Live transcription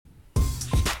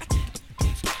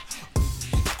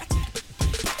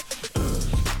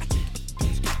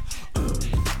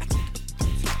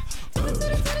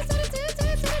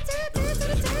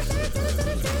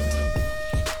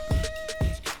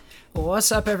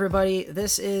What's up, everybody?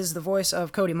 This is the voice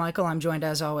of Cody Michael. I'm joined,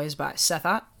 as always, by Seth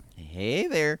Ott. Hey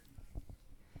there.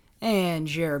 And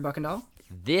Jared Buckendall.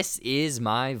 This is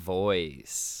my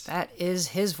voice. That is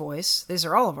his voice. These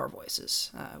are all of our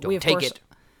voices. Don't take it.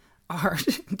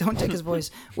 Don't take his voice.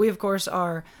 We, of course,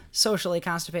 are socially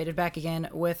constipated, back again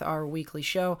with our weekly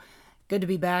show. Good to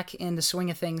be back in the swing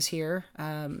of things here.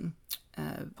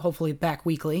 Hopefully back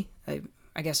weekly.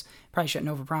 I guess probably shouldn't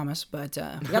overpromise, but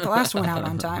we got the last one out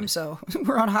on time, so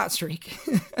we're on a hot streak.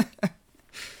 We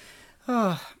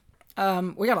got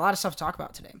a lot of stuff to talk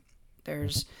about today.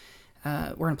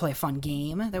 We're going to play a fun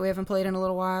game that we haven't played in a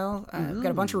little while. We've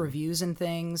got a bunch of reviews and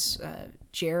things.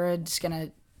 Jared's going to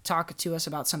talk to us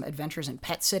about some adventures in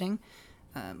pet sitting,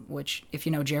 which, if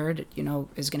you know Jared, you know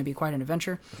is going to be quite an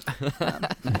adventure.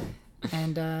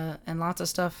 And lots of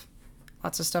stuff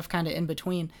kind of in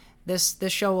between. This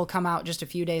show will come out just a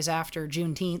few days after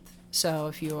Juneteenth, so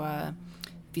if you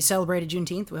celebrated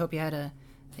Juneteenth, we hope you had a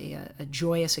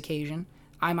joyous occasion.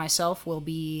 I myself will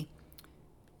be.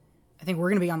 I think we're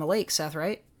going to be on the lake, Seth,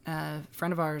 right? A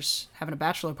friend of ours having a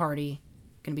bachelor party,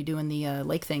 going to be doing the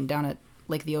lake thing down at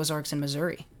Lake of the Ozarks in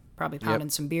Missouri. Probably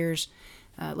pounding some beers,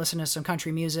 listening to some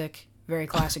country music. Very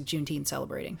classic Juneteenth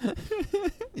celebrating.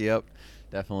 Yep,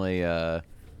 definitely.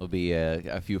 There'll be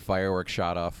a few fireworks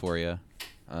shot off for you.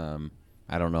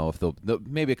 I don't know if they'll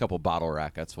maybe a couple bottle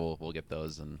rockets. We'll get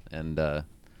those, and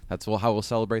that's how we'll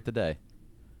celebrate the day.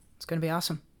 It's going to be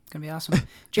awesome.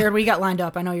 Jared, what you got lined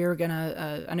up? I know you're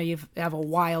gonna. I know you have a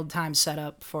wild time set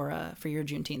up for your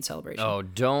Juneteenth celebration. Oh,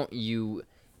 don't you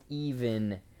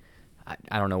even?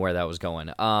 I don't know where that was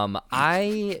going.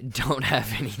 I don't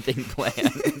have anything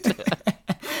planned.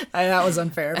 That was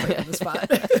unfair for you on the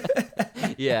spot.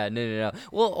 Yeah, no.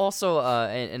 Well, also,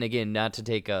 and again, not to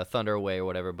take thunder away or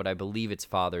whatever, but I believe it's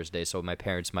Father's Day, so my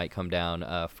parents might come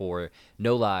down for,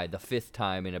 no lie, the 5th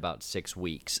time in about 6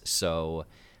 weeks. So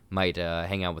might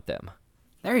hang out with them.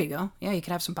 There you go. Yeah, you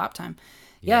can have some pop time.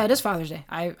 Yeah, it is Father's Day.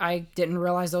 I didn't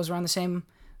realize those were on the same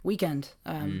weekend.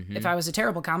 If I was a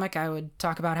terrible comic, I would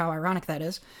talk about how ironic that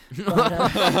is.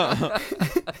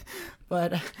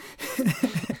 But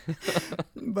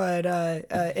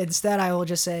instead, I will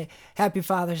just say Happy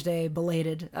Father's Day,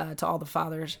 belated, to all the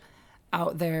fathers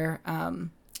out there.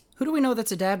 Who do we know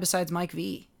that's a dad besides Mike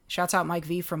V? Shouts out Mike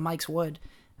V from Mike's Wood.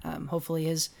 Hopefully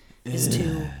his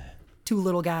two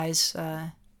little guys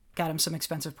got him some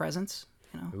expensive presents.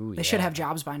 They should have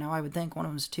jobs by now, I would think. One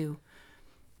of them's 2.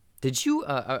 Did you?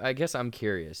 I guess I'm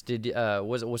curious.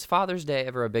 Was Father's Day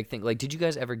ever a big thing? Like, did you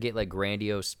guys ever get like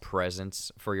grandiose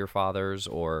presents for your fathers,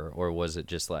 or was it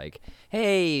just like,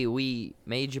 hey, we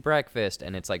made you breakfast,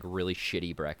 and it's like really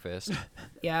shitty breakfast?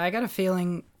 Yeah, I got a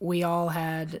feeling we all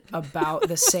had about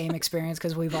the same experience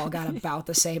because we've all got about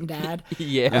the same dad.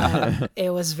 Yeah, it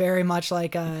was very much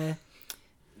like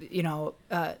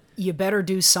you better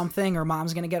do something or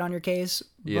mom's gonna get on your case.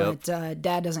 Yep. But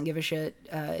dad doesn't give a shit.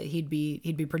 He'd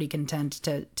be pretty content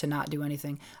to not do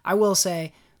anything. I will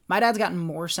say my dad's gotten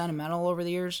more sentimental over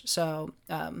the years, so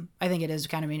I think it is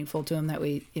kind of meaningful to him that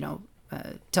we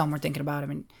tell him we're thinking about him.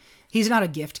 And he's not a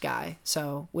gift guy,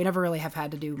 so we never really have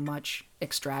had to do much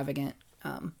extravagant.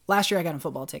 Last year I got him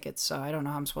football tickets, so I don't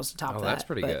know how I'm supposed to top that. Oh, that's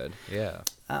pretty good. Yeah.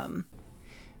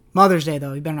 Mother's Day,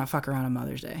 though. You better not fuck around on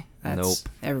Mother's Day. Nope.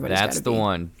 That's the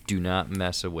one. Do not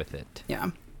mess with it. Yeah.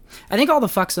 I think all the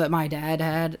fucks that my dad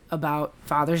had about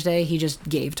Father's Day, he just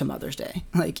gave to Mother's Day.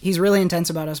 Like, he's really intense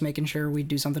about us making sure we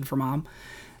do something for Mom.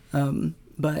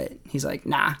 But he's like,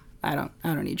 nah, I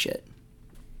don't need shit.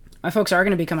 My folks are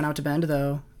going to be coming out to Bend,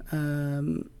 though,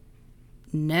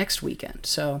 next weekend.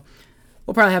 So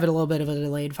we'll probably have it a little bit of a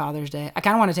delayed Father's Day. I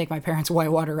kind of want to take my parents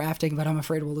whitewater rafting, but I'm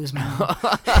afraid we'll lose my mom.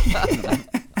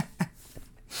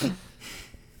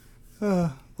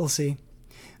 We'll see.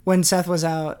 When Seth was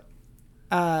out,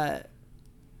 I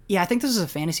think this is a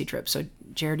fantasy trip. So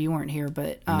Jared, you weren't here,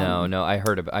 but no, I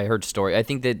heard story. I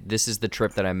think that this is the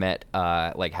trip that I met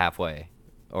like halfway,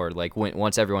 or like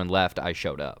once everyone left, I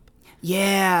showed up.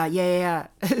 Yeah.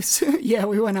 So, yeah,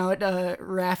 we went out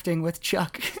rafting with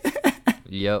Chuck.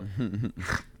 Yep.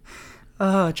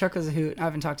 Oh, Chuck was a hoot. I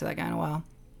haven't talked to that guy in a while.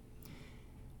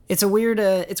 It's a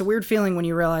weird feeling when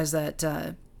you realize that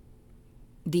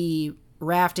the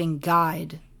rafting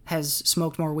guide has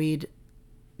smoked more weed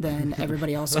than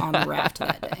everybody else on the raft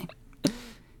that day.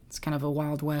 It's kind of a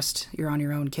Wild West, you're on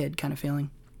your own kid kind of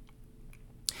feeling.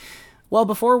 Well,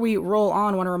 before we roll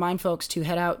on, I want to remind folks to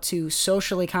head out to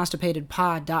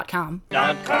sociallyconstipatedpod.com.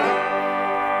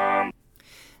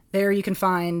 There you can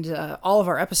find all of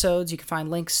our episodes. You can find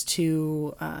links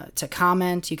to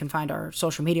comment. You can find our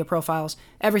social media profiles.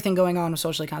 Everything going on with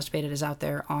Socially Constipated is out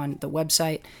there on the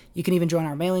website. You can even join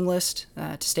our mailing list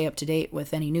to stay up to date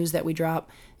with any news that we drop.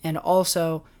 And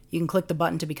also, you can click the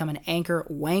button to become an Anchor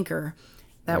Wanker.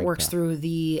 That works through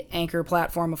the Anchor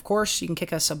platform, of course. You can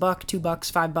kick us $1, $2,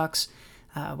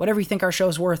 $5, whatever you think our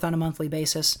show's worth on a monthly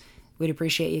basis. We'd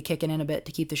appreciate you kicking in a bit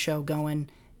to keep the show going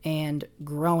and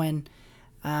growing.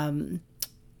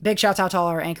 Big shouts out to all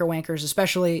our Anchor Wankers,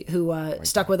 especially who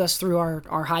stuck with us through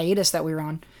our hiatus that we were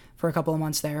on for a couple of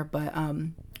months there. But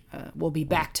we'll be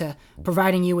back to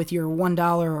providing you with your $1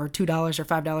 or $2 or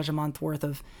 $5 a month worth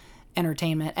of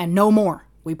entertainment and no more.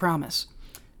 We promise.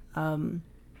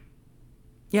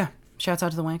 Yeah, shouts out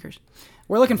to the Wankers.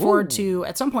 We're looking forward to,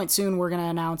 at some point soon, we're going to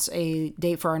announce a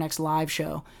date for our next live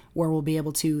show where we'll be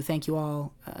able to thank you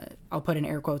all, I'll put in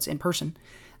air quotes, in person.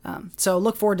 So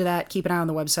look forward to that. Keep an eye on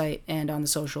the website and on the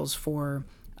socials for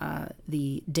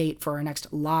the date for our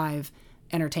next live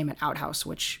entertainment outhouse,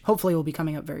 which hopefully will be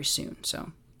coming up very soon.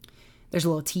 So there's a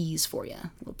little tease for you.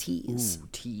 A little tease. Ooh,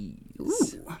 tease.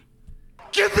 Ooh.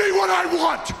 Give me what I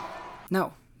want!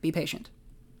 No, be patient.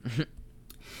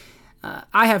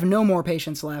 I have no more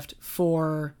patience left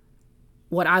for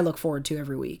what I look forward to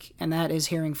every week, and that is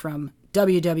hearing from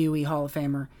WWE Hall of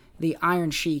Famer, the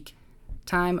Iron Sheik.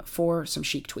 Time for some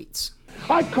Sheik tweets.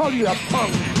 I call you a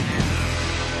punk!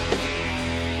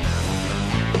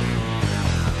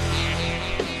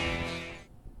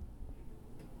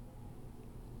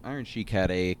 Iron Sheik had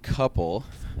a couple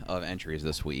of entries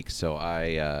this week, so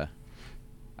I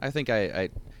think I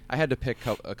had to pick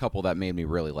a couple that made me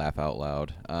really laugh out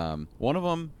loud. One of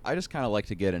them, I just kind of like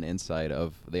to get an insight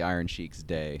of the Iron Sheik's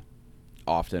day,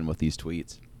 often with these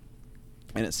tweets,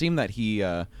 and it seemed that he.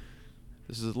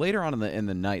 This is later on in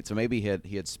the night, so maybe he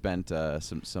had spent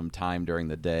some time during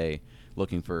the day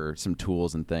looking for some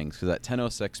tools and things. Because at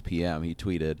 10:06 p.m. he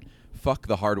tweeted, "Fuck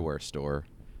the hardware store."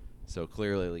 So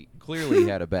clearly he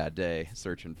had a bad day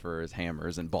searching for his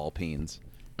hammers and ball peens.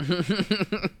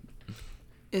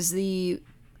 Isn't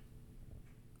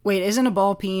a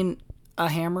ball peen a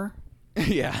hammer?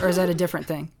 Yeah. Or is that a different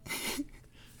thing?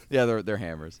 Yeah, they're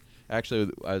hammers.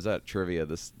 Actually, I was at trivia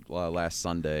this last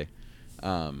Sunday.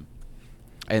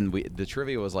 And the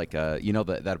trivia was like,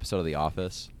 that episode of The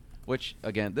Office, which,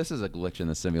 again, this is a glitch in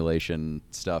the simulation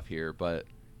stuff here, but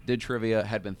did trivia,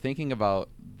 had been thinking about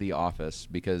The Office,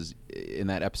 because in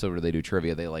that episode where they do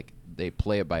trivia, they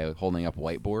play it by holding up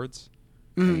whiteboards,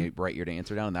 and you write your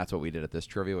answer down, and that's what we did at this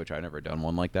trivia, which I'd never done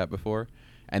one like that before.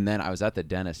 And then I was at the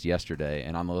dentist yesterday,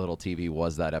 and on the little TV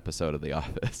was that episode of The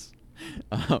Office.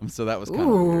 So that was kind of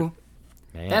weird.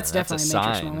 Man, that's definitely a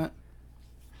Matrix moment.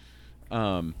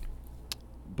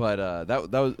 But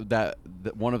that was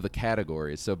one of the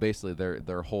categories. So basically,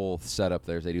 their whole setup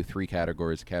there is they do 3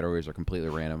 categories. The categories are completely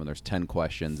random, and there's 10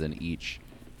 questions in each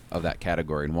of that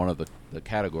category. And one of the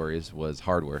categories was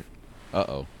hardware.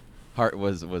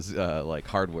 Was like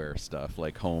hardware stuff,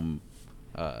 like home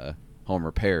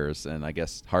repairs, and I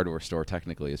guess hardware store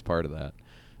technically is part of that.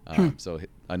 So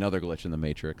another glitch in the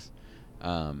Matrix.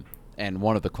 And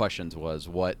one of the questions was,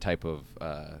 what type of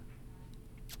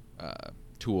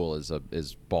tool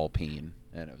is ball peen,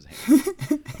 and it was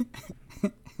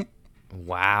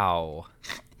Wow.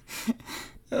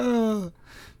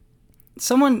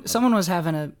 Someone was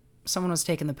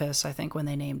taking the piss, I think, when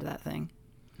they named that thing.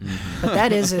 But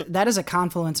that is a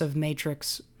confluence of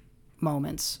Matrix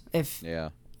moments. If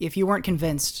you weren't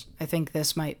convinced, I think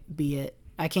this might be it.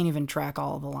 I can't even track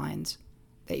all of the lines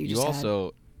that you just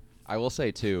had. I will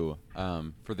say, too,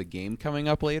 for the game coming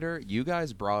up later, you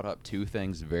guys brought up 2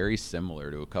 things very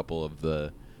similar to a couple of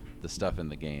the stuff in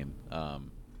the game.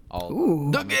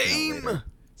 The game!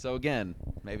 So, again,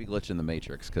 maybe glitch in the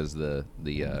Matrix, because the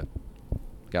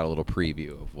got a little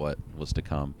preview of what was to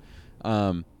come.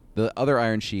 The other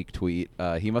Iron Sheik tweet,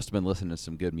 he must have been listening to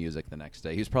some good music the next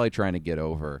day. He was probably trying to get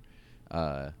over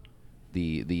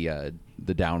the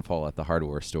downfall at the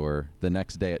hardware store. The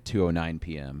next day at 2:09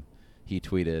 p.m., he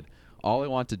tweeted, "All I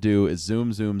want to do is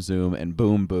zoom, zoom, zoom, and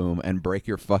boom, boom, and break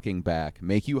your fucking back.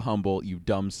 Make you humble, you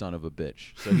dumb son of a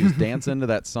bitch." So he was dancing to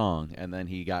that song, and then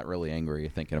he got really angry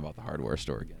thinking about the hardware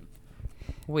store again.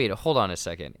 Wait, hold on a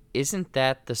second. Isn't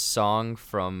that the song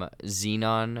from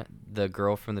Xenon, the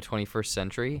girl from the 21st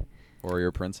century?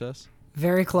 Warrior Princess?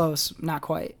 Very close, not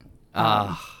quite.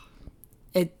 I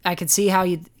could see how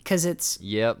because it's...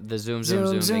 Yep, the zoom,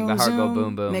 zoom, zoom, make my heart go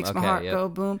boom, boom. Makes my heart go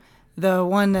boom. The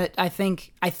one that I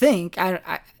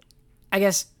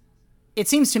guess it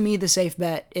seems to me the safe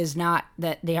bet is not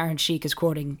that the Iron Sheik is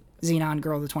quoting Xenon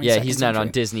Girl of the 22nd Yeah, he's not on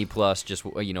Century. Disney Plus, just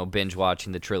binge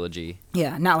watching the trilogy.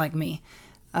 Yeah, not like me.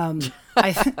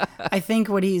 I think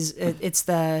what it's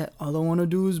the all I wanna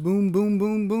do is boom boom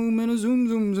boom boom and a zoom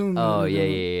zoom zoom. Oh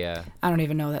yeah. I don't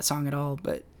even know that song at all,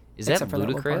 but Is that except for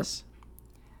little part. Ludacris?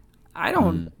 I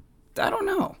don't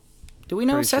know. Do we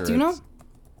know? Pretty Seth, sure do you know? it's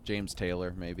James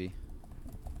Taylor, maybe.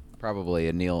 Probably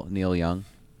a Neil Young.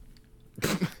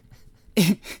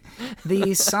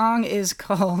 The song is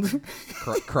called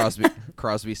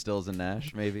Crosby, Stills, and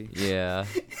Nash, maybe. Yeah.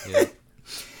 Yeah.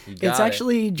 You got it's it.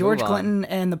 actually George Move on. Clinton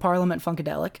and the Parliament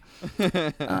Funkadelic.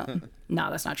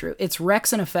 No, that's not true. It's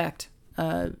Rex and Effect.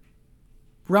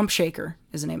 Rump Shaker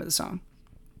is the name of the song.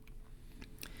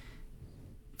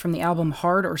 From the album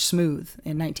Hard or Smooth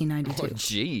in 1992. Oh,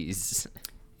 jeez.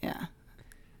 Yeah.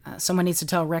 Someone needs to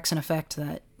tell Rex and Effect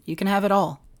that you can have it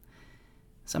all.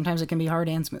 Sometimes it can be hard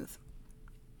and smooth.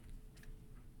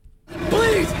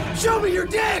 Please, show me your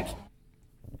dick!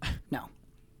 No.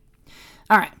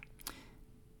 All right.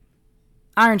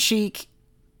 Iron Sheik,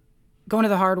 going to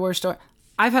the hardware store.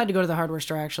 I've had to go to the hardware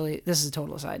store, actually. This is a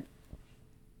total aside.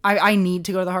 I need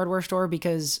to go to the hardware store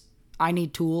because I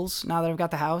need tools now that I've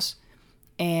got the house.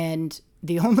 And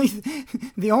the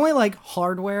only like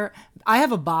hardware, I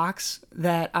have a box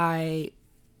that I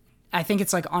think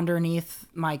it's like underneath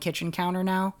my kitchen counter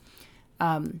now.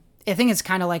 I think it's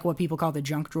kind of like what people call the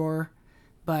junk drawer,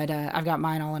 but I've got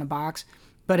mine all in a box.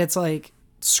 But it's like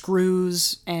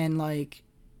screws and like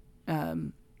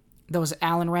those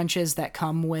Allen wrenches that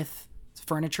come with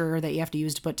furniture that you have to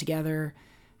use to put together,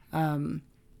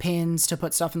 pins to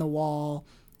put stuff in the wall,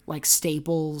 like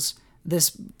staples,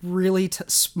 this really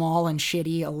small and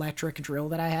shitty electric drill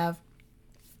that I have,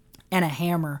 and a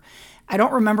hammer. I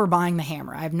don't remember buying the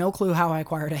hammer. I have no clue how I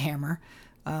acquired a hammer.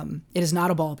 It is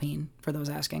not a ball peen, for those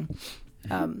asking.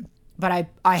 But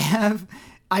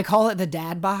I call it the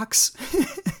dad box.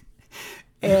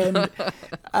 And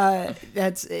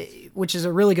that's, which is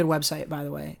a really good website, by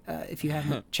the way, if you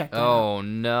haven't checked it out. Oh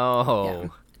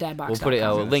no. Yeah, dadbox.com. We'll put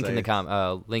a link in say.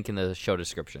 the link in the show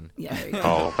description. Yeah, there you go.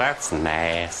 Oh, that's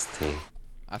nasty.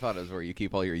 I thought it was where you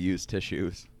keep all your used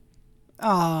tissues.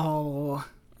 Oh,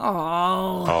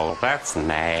 Oh, that's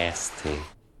nasty.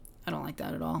 I don't like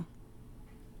that at all.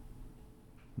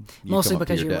 You Mostly come up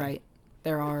to because your you're dad- right.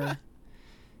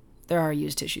 There are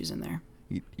used tissues in there.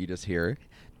 You just hear,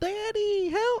 "Daddy,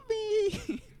 help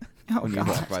me!" Oh when you God.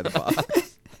 walk by the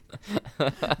box.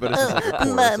 But it's just like a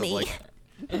chorus Mommy. of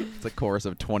it's a chorus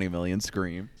of 20 million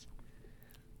screams.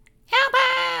 Help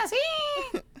us!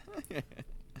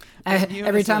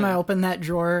 Every time I open that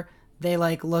drawer, they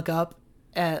like look up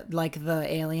at like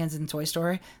the aliens in Toy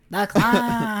Story. The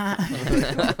clown.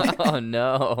 Oh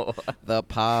no. The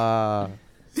pa.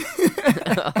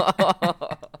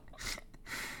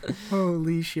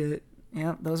 Holy shit!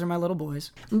 Yeah, those are my little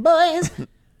boys. Boys.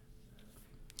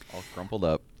 All crumpled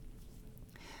up.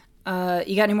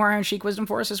 You got any more Iron Sheik wisdom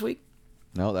for us this week?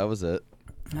 No, that was it.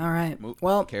 All right.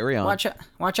 Well, carry on.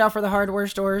 Watch out for the hardware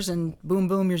stores and boom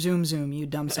boom your zoom zoom, you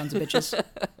dumb sons of bitches.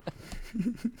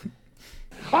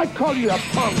 I call you a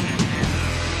punk!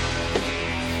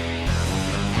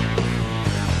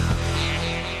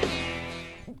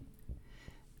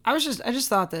 I just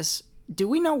thought this. Do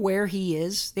we know where he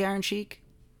is, the Iron Sheik?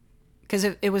 Because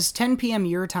it was 10 p.m.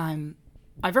 your time.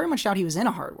 I very much doubt he was in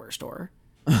a hardware store.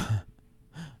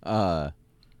 I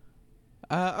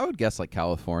would guess like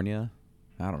California.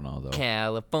 I don't know though.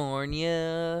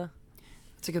 California.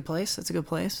 That's a good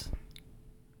place.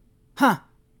 Huh.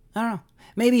 I don't know.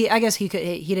 Maybe, I guess he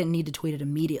didn't need to tweet it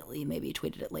immediately. Maybe he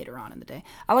tweeted it later on in the day.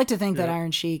 I like to think that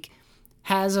Iron Sheik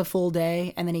has a full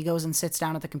day and then he goes and sits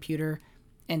down at the computer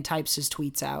and types his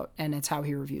tweets out, and it's how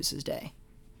he reviews his day.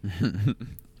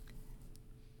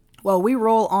 Well, we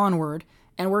roll onward,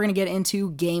 and we're going to get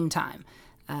into game time.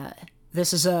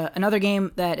 This is another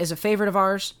game that is a favorite of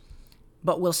ours,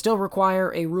 but will still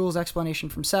require a rules explanation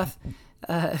from Seth.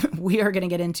 We are going to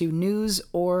get into news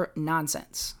or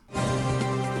nonsense.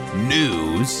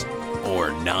 News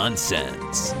or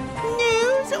nonsense?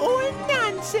 News or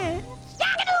nonsense?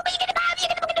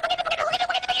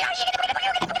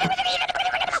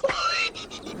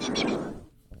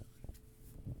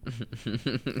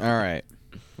 All right.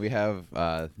 We have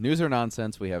news or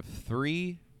nonsense. We have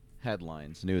 3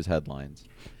 headlines, news headlines.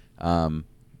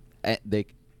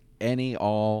 Any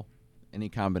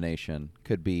combination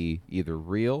could be either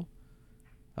real,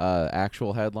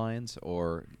 actual headlines,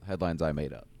 or headlines I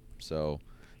made up. So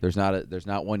there's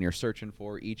not one you're searching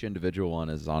for. Each individual one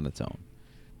is on its own.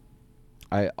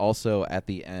 I also at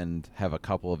the end have a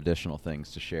couple of additional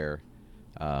things to share,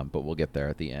 but we'll get there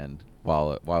at the end.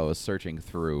 While I was searching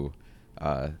through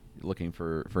looking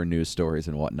for news stories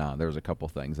and whatnot, there was a couple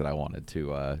things that I wanted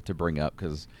to bring up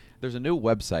because there's a new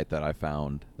website that I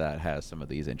found that has some of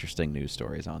these interesting news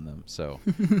stories on them. So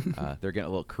they're getting a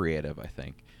little creative, I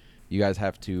think. You guys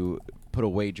have to put a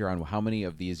wager on how many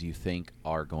of these you think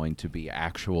are going to be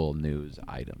actual news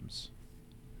items.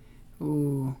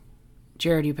 Ooh.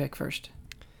 Jared, you pick first.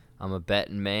 I'm a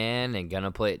betting man and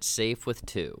gonna play it safe with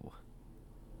 2.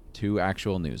 2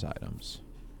 actual news items.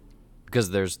 Because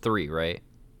there's 3, right?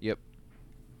 Yep.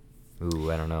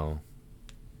 Ooh, I don't know.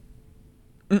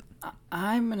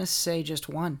 I'm going to say just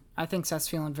 1. I think Seth's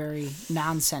feeling very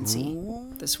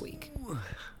nonsensy this week.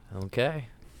 Okay.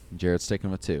 Jared's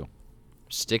sticking with 2.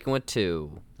 Sticking with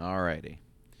 2. Alrighty.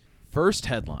 First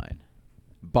headline.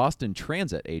 Boston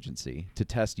Transit Agency to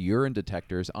test urine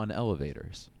detectors on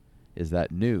elevators. Is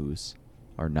that news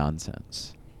or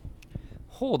nonsense?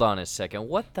 Hold on a second.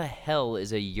 What the hell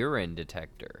is a urine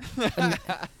detector?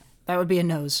 That would be a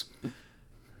nose.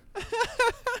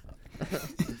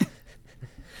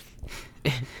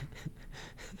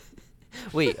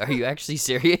 Wait, are you actually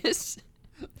serious?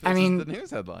 I mean, the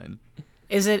news headline.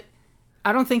 is it?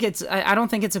 I don't think it's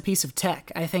a piece of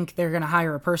tech. I think they're going to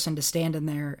hire a person to stand in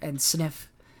there and sniff.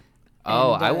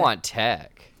 Oh, And, I want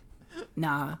tech.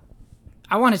 Nah.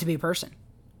 I want it to be a person.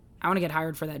 I want to get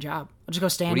hired for that job. I'll just go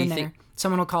stand What do in you there. think?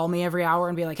 Someone will call me every hour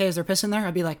and be like, "Hey, is there piss in there?"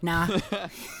 I'd be like, "Nah."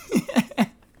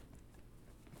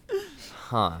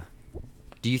 Huh.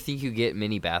 Do you think you get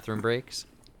many bathroom breaks?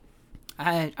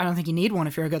 I don't think you need one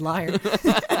if you're a good liar.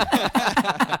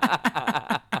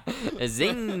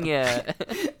 Zing!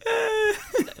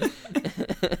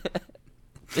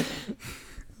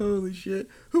 Holy shit.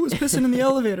 Who was pissing in the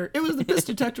elevator? It was the piss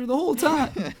detector the whole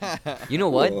time. You know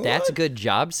what? That's good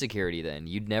job security then.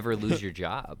 You'd never lose your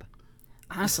job.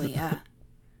 Honestly, yeah.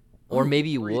 Or maybe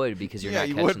you would because you're Yeah, not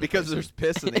you catching would the because person. there's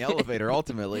piss in the elevator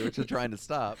ultimately, which you're trying to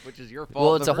stop, which is your fault.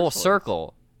 Well, in it's the a whole first place.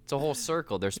 circle. It's a whole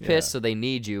circle. There's piss, Yeah. so they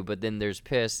need you, but then there's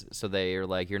piss, so they're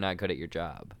like, you're not good at your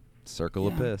job. Circle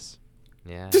of piss.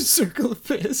 Yeah. The circle of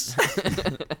piss.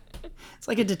 It's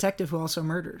like a detective who also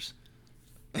murders.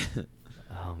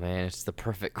 Oh man, it's the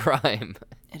perfect crime.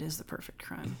 It is the perfect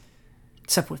crime.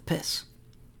 Except with piss.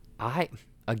 I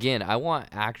want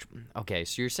Okay,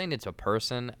 so you're saying it's a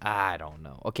person? I don't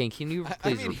know. Okay, can you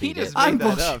please he repeat just it? made I'm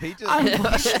that bullshit. up. He just I'm he's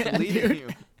bullshit, leading dude. you.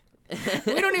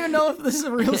 We don't even know if this is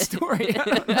a real story. I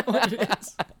don't know what it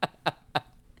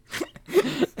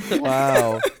is.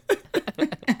 Wow.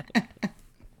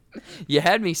 You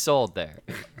had me sold there.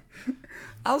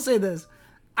 I'll say this.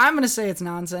 I'm going to say it's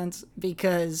nonsense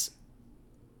because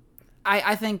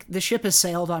I think the ship has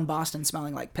sailed on Boston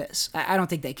smelling like piss. I don't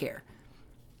think they care.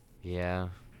 Yeah.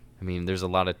 I mean, there's a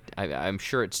lot of... I'm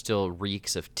sure it still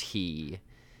reeks of tea.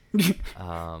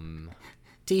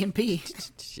 T&P.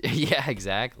 Yeah,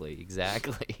 exactly.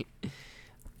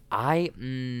 I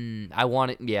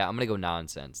want it. Yeah, I'm gonna go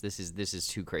nonsense. This is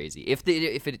too crazy. If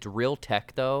it's real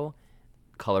tech though,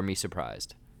 color me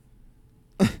surprised.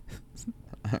 All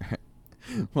right.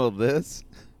 Well, this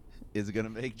is going to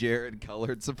make Jared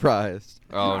colored surprised.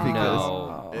 Oh because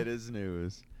no! it is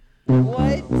news.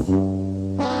 What?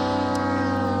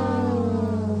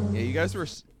 Yeah, you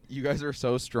guys were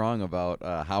so strong about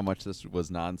how much this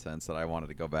was nonsense that I wanted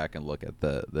to go back and look at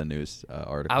the news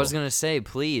article. I was gonna say,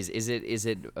 please, is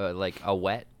it like a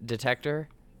wet detector?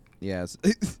 Yes.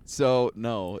 So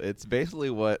no, it's basically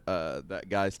what that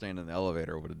guy staying in the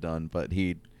elevator would have done, but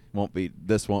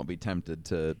this won't be tempted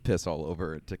to piss all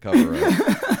over it to cover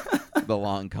up the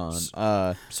long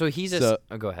con. So he's so-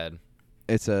 go ahead.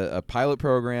 It's a pilot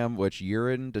program which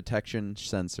urine detection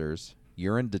sensors,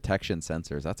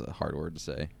 that's a hard word to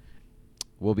say,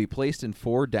 will be placed in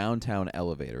 4 downtown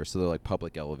elevators, so they're like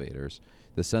public elevators.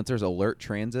 The sensors alert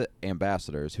transit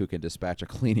ambassadors who can dispatch a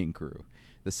cleaning crew.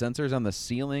 The sensors on the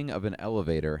ceiling of an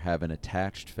elevator have an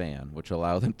attached fan, which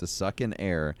allow them to suck in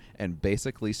air and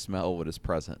basically smell what is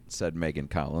present, said Megan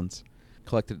Collins.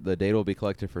 The data will be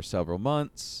collected for several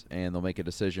months, and they'll make a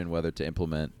decision whether to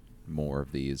implement more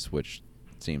of these, which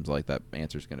seems like that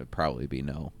answer is going to probably be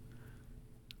no.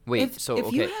 Wait, If so you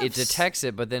okay, have it detects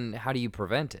it, but then how do you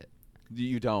prevent it?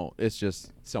 You don't. It's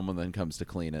just someone then comes to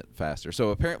clean it faster. So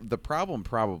apparently the problem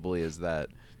probably is that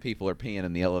people are peeing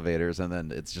in the elevators and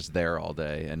then it's just there all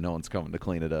day and no one's coming to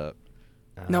clean it up.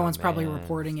 No Oh, one's probably man.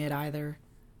 reporting it either.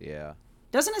 Yeah.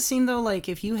 Doesn't it seem though like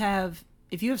if you have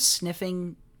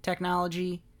sniffing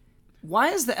technology, why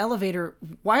is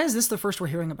this the first we're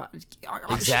hearing about?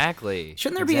 Exactly.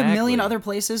 Shouldn't there be a million Exactly. other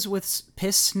places with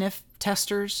piss sniff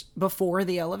testers before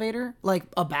the elevator? Like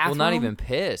a bathroom? Well, not even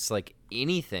piss, like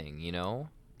anything, you know?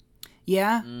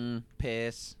 Yeah.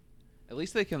 Piss. At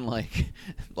least they can like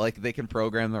they can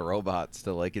program the robots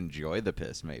to like enjoy the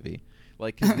piss, maybe.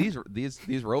 Like 'cause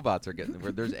these robots are getting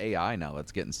where there's AI now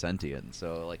that's getting sentient.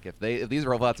 So like if these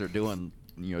robots are doing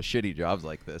shitty jobs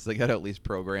like this, they got to at least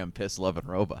program piss loving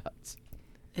robots.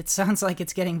 It sounds like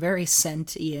it's getting very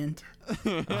sentient.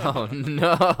 Oh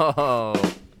no.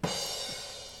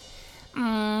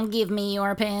 Give me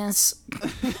your piss.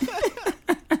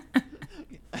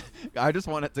 I just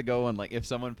want it to go and like if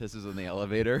someone pisses in the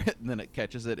elevator and then it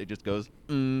catches it, it just goes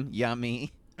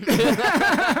yummy.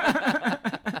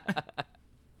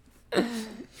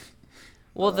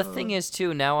 Well, the thing is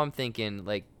too. Now I'm thinking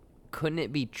like, couldn't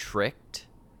it be tricked?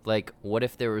 Like, what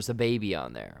if there was a baby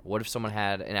on there? What if someone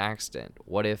had an accident?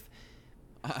 What if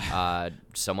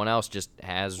someone else just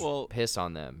has piss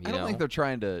on them? You I don't know? think they're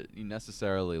trying to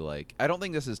necessarily like. I don't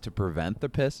think this is to prevent the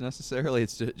piss necessarily.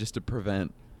 It's just to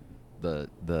prevent the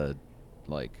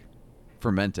like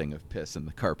fermenting of piss in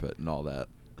the carpet and all that.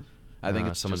 I think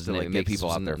it's just to like get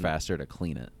people out there faster to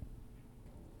clean it.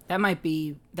 That might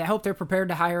be. I hope they're prepared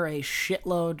to hire a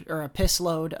shitload or a piss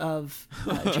load of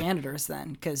janitors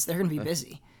then, because they're gonna be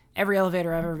busy. Every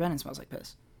elevator I've ever been in smells like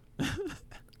piss.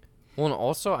 Well, and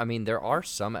also, I mean, there are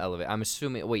some elevators. I'm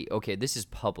assuming. Wait, okay, this is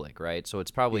public, right? So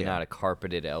it's probably not a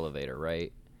carpeted elevator,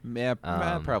 right? Yeah,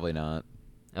 probably not.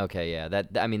 Okay, yeah.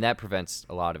 That prevents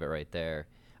a lot of it right there.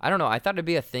 I don't know. I thought it'd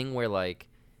be a thing where like,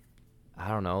 I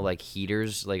don't know, like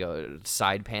heaters, like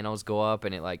side panels go up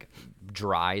and it like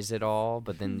dries it all,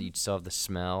 but then you'd still have the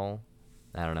smell.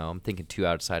 I don't know. I'm thinking too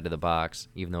outside of the box,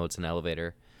 even though it's an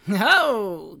elevator.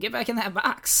 Oh, get back in that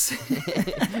box.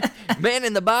 Man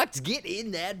in the box, get in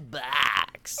that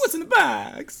box. What's in the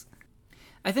box?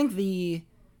 I think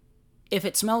if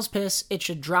it smells piss, it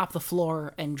should drop the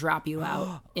floor and drop you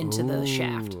out into the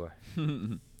shaft. Oh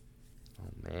man.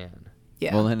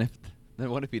 Yeah. Well, then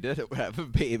what if you did have a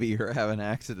baby or have an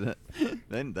accident?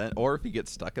 then or if you get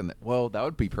stuck in there. Well, that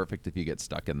would be perfect if you get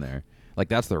stuck in there. Like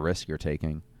that's the risk you're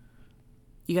taking.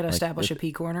 You got to establish a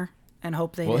pee corner and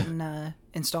hope they didn't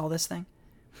install this thing.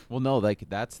 Well, no, like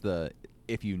that's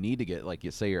if you need to get like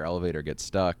you say your elevator gets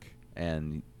stuck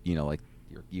and like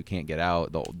you can't get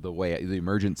out, the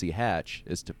emergency hatch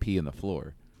is to pee in the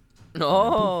floor.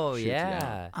 Oh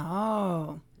yeah.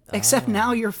 Oh. Except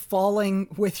now you're falling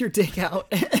with your dick out.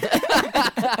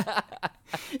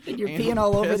 And you're peeing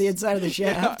all over the inside of the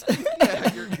shaft.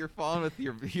 Yeah, you're falling with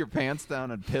your pants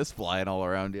down and piss flying all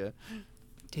around you.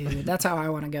 Dude, that's how I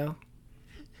want to go.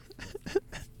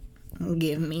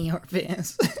 Give me your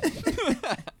piss.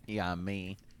 Yeah,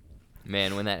 me.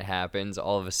 Man, when that happens,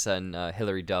 all of a sudden,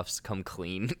 Hillary Duff's "Come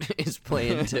Clean" is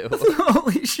playing too.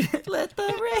 Holy shit! Let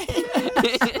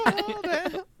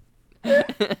the rain.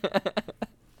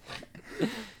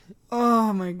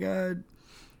 Oh my god!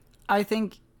 I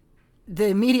think the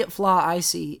immediate flaw I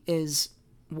see is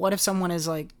what if someone is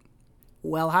like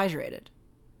well hydrated,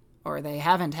 or they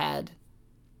haven't had,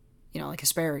 like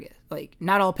asparagus. Like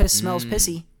not all piss smells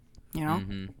pissy.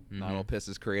 Not all piss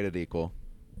is created equal.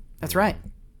 That's right.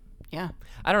 Yeah.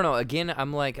 I don't know. Again,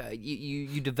 I'm like,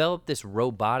 you develop this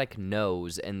robotic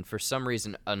nose, and for some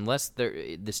reason, unless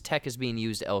this tech is being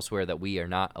used elsewhere that we are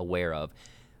not aware of,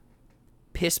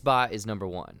 PissBot is number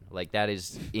one. Like, that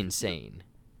is insane.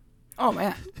 Oh,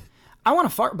 man. I want a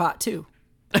fart bot, too.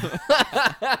 And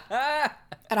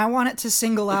I want it to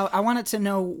single out. I want it to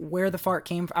know where the fart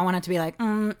came from. I want it to be like,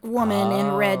 woman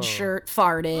in red shirt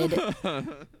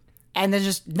farted. And then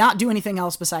just not do anything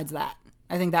else besides that.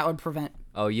 I think that would prevent.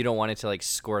 Oh, you don't want it to like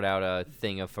squirt out a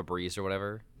thing of Febreze or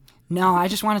whatever? No, I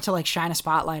just want it to like shine a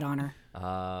spotlight on her.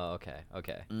 Oh,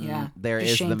 okay. Yeah. There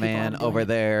just is shame the people man into doing over it.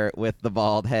 there with the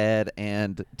bald head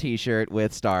and T-shirt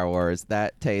with Star Wars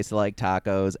that tastes like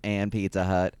tacos and Pizza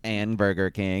Hut and Burger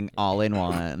King all in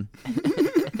one.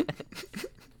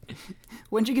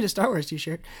 When'd you get a Star Wars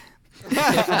t-shirt?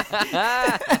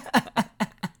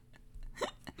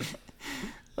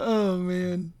 Oh,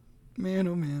 man. Man,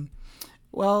 oh, man.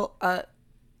 Well, I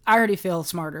already feel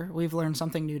smarter. We've learned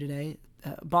something new today.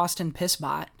 Boston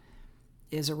PissBot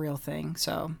is a real thing.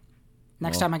 So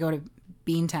next time I go to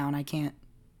Beantown, I can't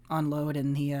unload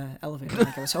in the elevator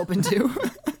like I was hoping to.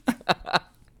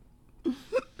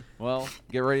 Well,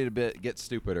 get ready to get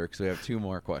stupider because we have two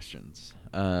more questions.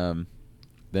 The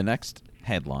next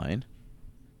headline: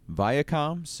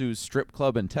 Viacom sues strip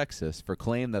club in Texas for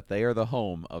claim that they are the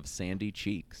home of Sandy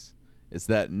Cheeks. Is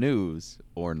that news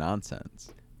or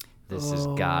nonsense? This has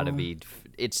got to be.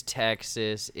 It's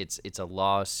Texas. It's a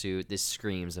lawsuit. This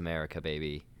screams America,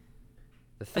 baby.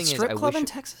 The A thing strip is, club in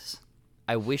Texas?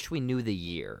 I wish we knew the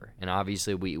year, and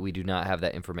obviously we do not have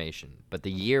that information. But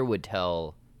the year would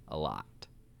tell a lot.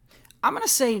 I'm gonna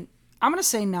say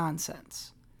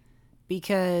nonsense,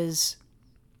 because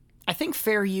I think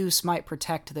fair use might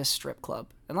protect this strip club.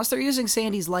 Unless they're using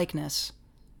Sandy's likeness,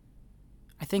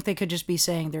 I think they could just be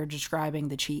saying they're describing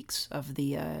the cheeks of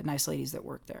the nice ladies that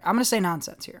work there. I'm going to say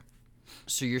nonsense here.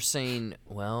 So you're saying,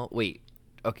 well, wait.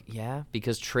 Okay, yeah,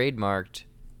 because trademarked,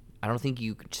 I don't think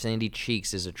Sandy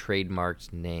Cheeks is a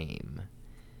trademarked name.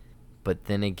 But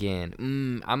then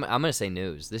again, I'm going to say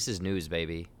news. This is news,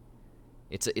 baby.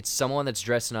 It's someone that's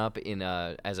dressing up in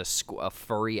as a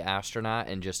furry astronaut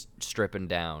and just stripping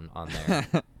down on there.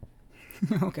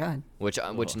 Oh, God. Which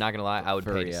not gonna lie, I would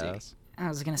pay to see. I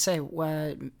was gonna say,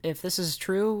 if this is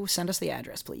true, send us the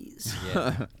address, please.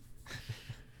 Yeah.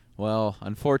 Well,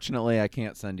 unfortunately, I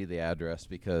can't send you the address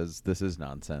because this is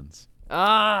nonsense.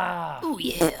 Ah! Oh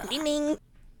yeah.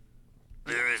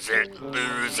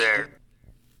 Loser.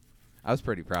 I was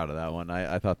pretty proud of that one.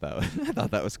 I thought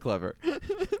that was clever.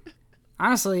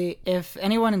 Honestly, if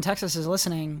anyone in Texas is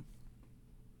listening,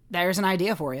 there's an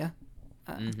idea for you.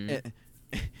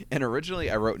 And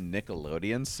originally I wrote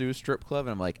Nickelodeon Sue Strip Club,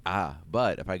 and I'm like,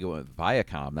 but if I go with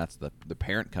Viacom, that's the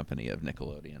parent company of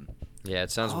Nickelodeon. Yeah, it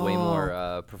sounds way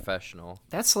more professional.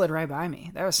 That slid right by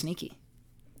me. That was sneaky.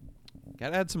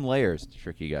 Gotta add some layers to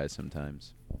trick you guys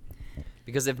sometimes.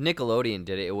 Because if Nickelodeon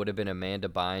did it, it would have been Amanda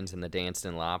Bynes and the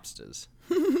Dancing Lobsters.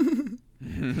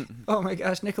 Oh my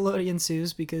gosh, Nickelodeon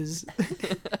sues because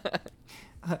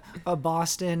a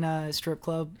Boston strip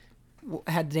club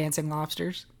had dancing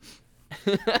lobsters.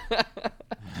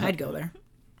 I'd go there.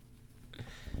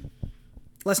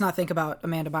 Let's not think about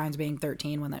Amanda Bynes being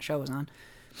 13 when that show was on.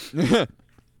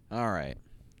 All right.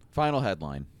 Final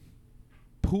headline.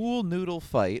 Pool noodle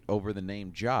fight over the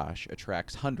name Josh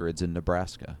attracts hundreds in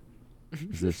Nebraska.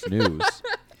 Is this news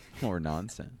or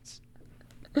nonsense?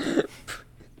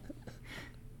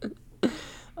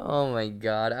 Oh my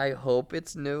god, I hope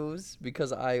it's news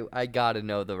because I gotta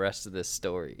know the rest of this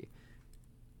story.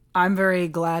 I'm very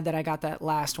glad that I got that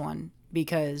last one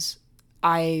because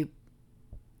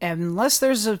unless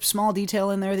there's a small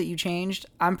detail in there that you changed,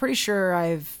 I'm pretty sure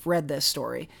I've read this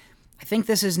story. I think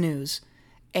this is news.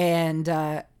 And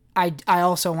I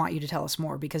also want you to tell us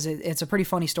more because it's a pretty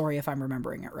funny story if I'm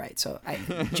remembering it right. So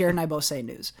Jared and I both say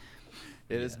news.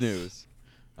 It is news.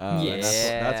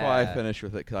 Yeah. That's why I finished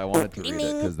with it, because I wanted to read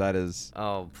it, because that is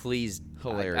Oh, please.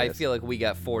 hilarious. I feel like we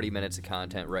got 40 minutes of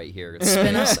content right here.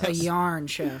 Spin us a yarn,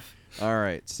 chef. All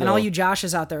right. So And all you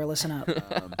Joshes out there, listen up.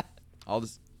 I'll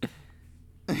just.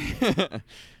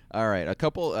 All right.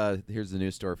 Here's the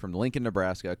news story from Lincoln,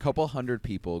 Nebraska. A couple hundred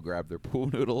people grabbed their pool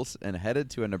noodles and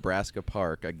headed to a Nebraska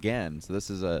park again. So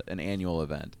this is an annual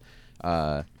event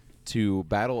to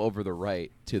battle over the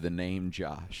right to the name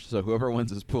Josh. So whoever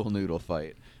wins this pool noodle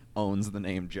fight owns the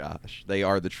name Josh. They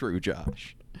are the true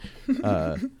Josh.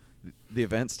 The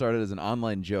event started as an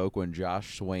online joke when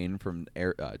Josh Swain from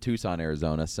Tucson,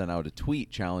 Arizona, sent out a tweet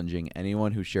challenging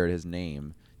anyone who shared his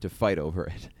name to fight over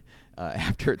it.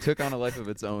 After it took on a life of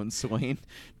its own, Swain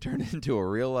turned into a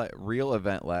real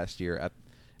event last year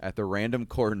at the random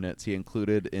coordinates he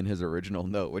included in his original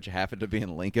note, which happened to be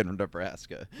in Lincoln,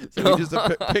 Nebraska. So he just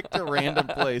picked a random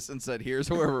place and said, "Here's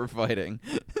where we're fighting."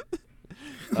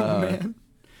 Man.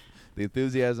 The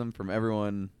enthusiasm from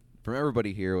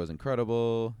everybody here was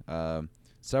incredible.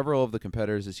 Several of the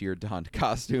competitors this year donned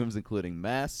costumes, including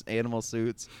masks, animal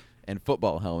suits, and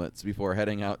football helmets before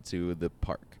heading out to the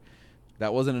park.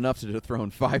 That wasn't enough to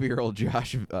dethrone 5-year-old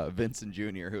Josh Vincent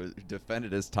Jr., who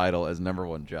defended his title as number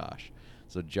one Josh.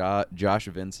 So Josh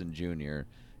Vincent Jr.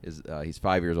 he's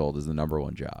 5 years old, is the number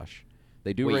one Josh.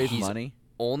 They do raise money.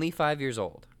 Only 5 years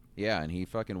old. Yeah, and he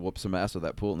fucking whoops some ass with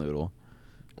that pool noodle.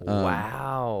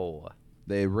 Wow.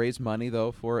 They raise money,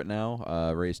 though, for it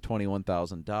now. Raised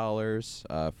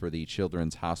 $21,000 for the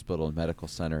Children's Hospital and Medical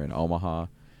Center in Omaha.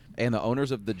 And the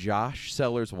owners of the Josh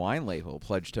Cellars wine label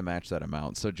pledged to match that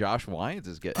amount. So Josh Wines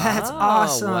is getting... That's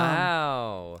awesome.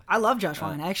 Wow. I love Josh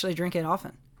Wine. I actually drink it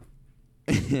often.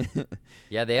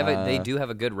 Yeah, they do have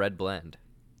a good red blend.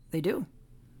 They do.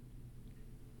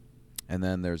 And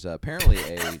then there's apparently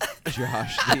a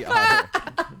Josh the Otter.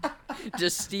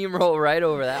 Just steamroll right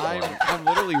over that one. I'm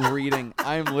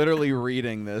literally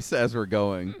reading this as we're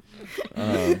going.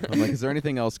 I'm like, is there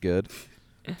anything else good?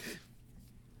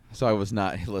 So I was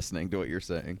not listening to what you're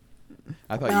saying.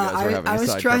 I thought you guys were having a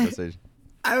side conversation.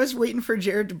 I was waiting for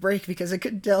Jared to break because I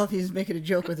couldn't tell if he was making a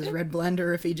joke with his red blend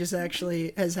or if he just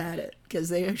actually has had it. Because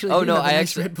they actually Oh no, have a I nice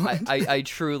actually, red blend. I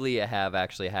truly have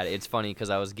actually had it. It's funny because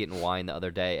I was getting wine the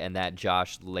other day, and that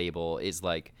Josh label is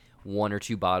like 1 or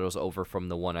 2 bottles over from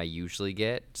the one I usually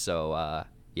get. So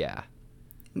yeah.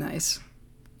 Nice.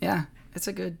 Yeah, it's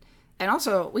a good. And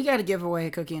also, we got to give away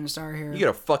a cookie and a star here. You get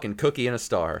a fucking cookie and a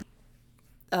star.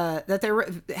 that they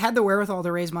had the wherewithal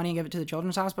to raise money and give it to the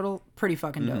Children's Hospital, pretty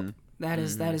fucking dope. That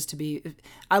is to be.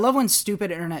 I love when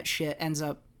stupid internet shit ends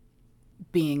up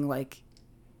being like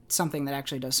something that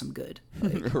actually does some good.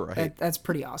 Like, Right. That's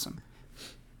pretty awesome.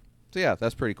 So yeah,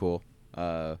 that's pretty cool.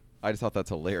 I just thought that's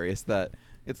hilarious that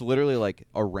it's literally like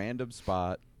a random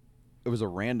spot. It was a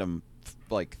random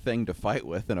like thing to fight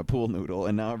with in a pool noodle,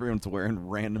 and now everyone's wearing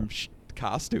random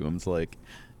costumes. Like,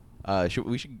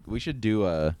 we should do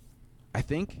a. I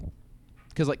think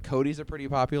because like Cody's a pretty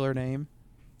popular name,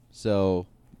 so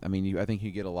I mean I think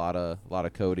you get a lot of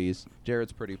Codys.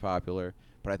 Jared's pretty popular,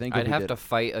 but I think I'd have to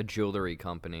fight a jewelry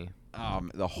company.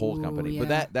 the whole company. yeah.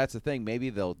 But that's the thing. Maybe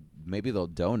they'll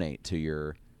donate to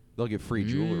your. They'll give free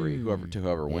jewelry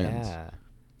whoever wins. Yeah.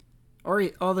 Or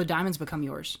all the diamonds become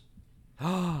yours.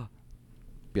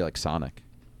 Be like Sonic.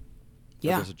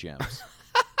 Yeah. Those are gems.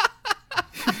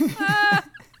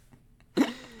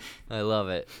 I love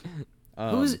it.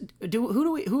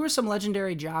 Who are some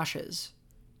legendary Joshes?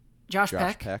 Josh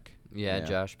Peck? Yeah,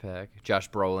 Josh Peck. Josh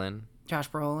Brolin. Josh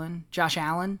Brolin. Josh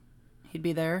Allen. He'd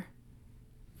be there.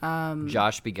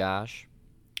 Josh Begosh.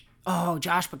 Oh,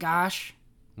 Josh Bagosh.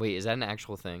 Wait, is that an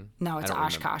actual thing? No, it's I don't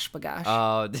remember. Oshkosh Bagosh.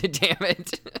 Oh, damn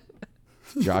it.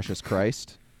 Josh's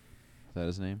Christ. Is that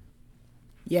his name?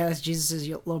 Yeah, that's Jesus'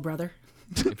 little brother.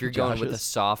 If you're going with a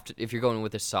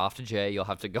Josh's. soft J, you'll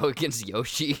have to go against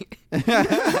Yoshi.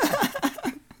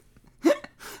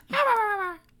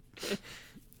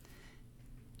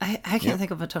 I can't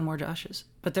think of a ton more Joshes,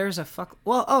 but there's a fuck.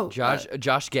 Well,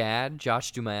 Josh Gad,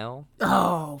 Josh Duhamel.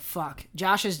 oh fuck,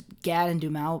 Josh's Gad and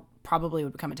Dumel probably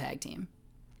would become a tag team.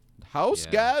 House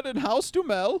Gad and House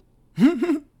Dumel.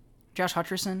 Josh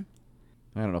Hutcherson.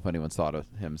 I don't know if anyone's thought of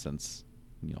him since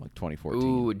like 2014.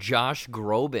 Ooh, Josh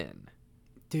Groban.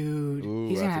 Dude, Ooh,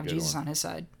 he's gonna that's a have good Jesus one. on his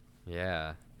side.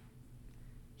 Yeah.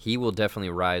 He will definitely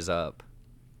rise up.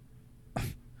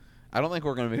 I don't think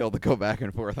we're going to be able to go back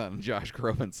and forth on Josh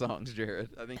Groban songs, Jared.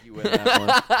 I think you win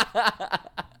that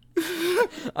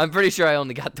one. I'm pretty sure I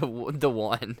only got the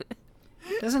one.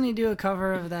 Doesn't he do a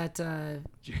cover of that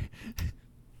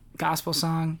gospel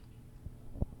song?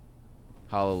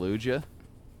 Hallelujah.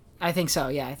 I think so.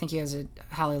 Yeah, I think he has a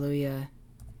Hallelujah.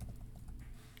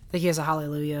 I think he has a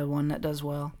Hallelujah one that does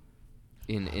well.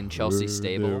 In Chelsea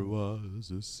Stable.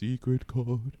 was a secret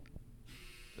chord.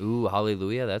 Ooh,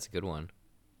 Hallelujah, that's a good one.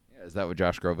 Yeah, is that what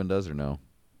Josh Groban does or no?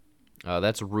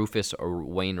 That's Rufus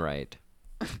Wainwright.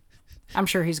 I'm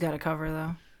sure he's got a cover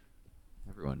though.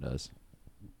 Everyone does.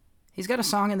 He's got a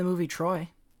song in the movie Troy.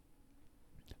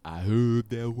 I heard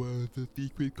there was a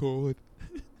secret chord.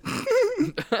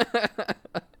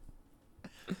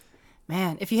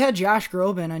 Man, if you had Josh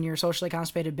Groban on your socially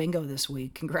constipated bingo this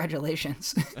week,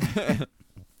 congratulations.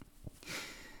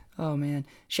 Oh man,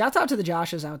 shouts out to the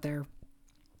Joshes out there.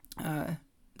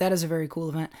 That is a very cool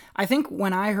event. I think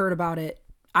when I heard about it,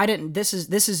 I didn't. This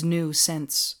is new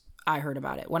since I heard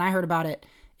about it. When I heard about it,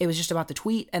 it was just about the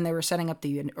tweet, and they were setting up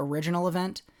the original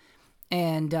event,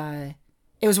 and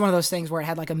it was one of those things where it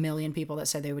had like 1 million people that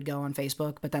said they would go on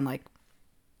Facebook, but then like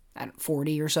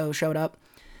 40 or so showed up.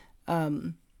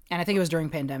 And I think it was during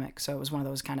pandemic, so it was one of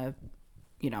those kind of,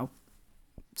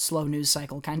 slow news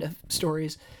cycle kind of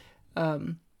stories.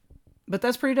 But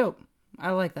that's pretty dope.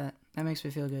 I like that. That makes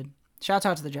me feel good. Shouts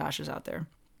out to the Joshes out there.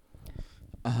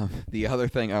 The other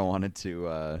thing I wanted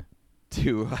to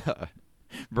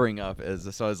bring up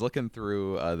is, so I was looking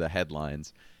through the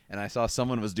headlines, and I saw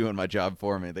someone was doing my job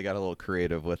for me. They got a little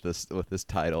creative with this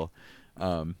title.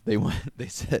 They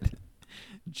said,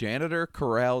 "Janitor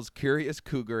corrals curious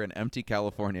cougar in empty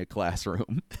California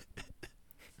classroom."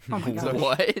 Oh my god.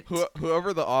 What?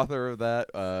 Whoever the author of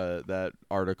that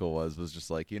article was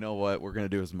just like, you know what? We're gonna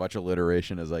do as much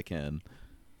alliteration as I can.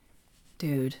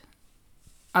 Dude,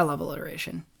 I love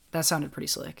alliteration. That sounded pretty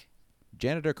slick.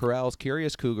 Janitor corrals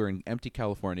curious cougar in empty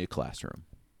California classroom.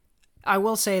 I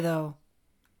will say, though,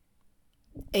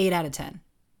 8 out of 10.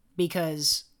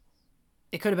 Because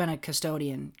it could have been a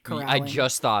custodian corralling. I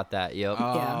just thought that. Yep.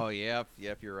 Oh, yep,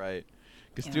 you're right.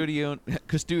 Custodian.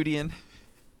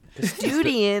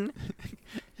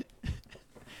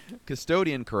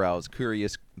 Custodian corrals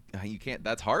curious. You can't.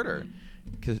 That's harder.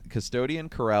 Custodian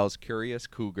corrals curious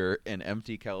cougar in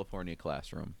empty California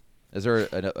classroom. Is there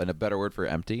a better word for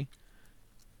empty?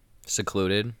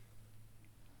 Secluded.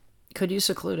 Could use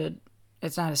secluded.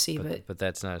 It's not a C, But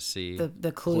that's not a C.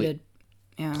 the cluded.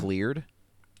 Yeah. Cleared.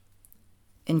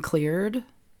 Cleared.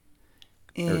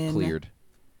 Or cleared.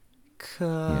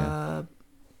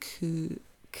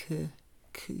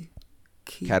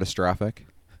 Catastrophic.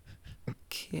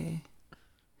 Okay.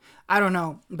 I don't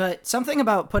know, but something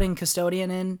about putting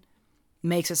custodian in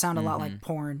makes it sound a lot like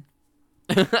porn.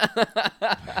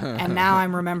 And now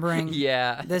I'm remembering.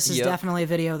 Yeah. This is Yep. definitely a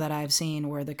video that I've seen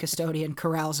where the custodian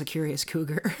corrals a curious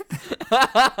cougar.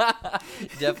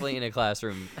 Definitely in a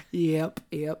classroom. Yep.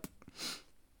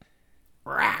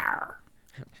 Rawr.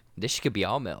 This could be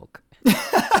all milk.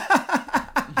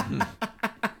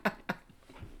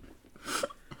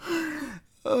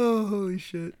 Oh, holy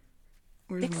shit.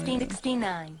 Where's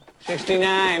 1669.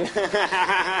 69.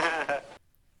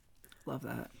 Love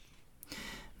that.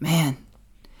 Man.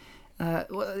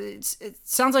 Well, it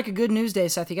sounds like a good news day,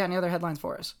 Seth. You got any other headlines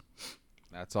for us?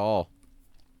 That's all.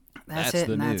 That's That's it,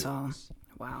 the and that's news. all.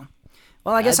 Wow.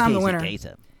 Well, I guess I'm the winner.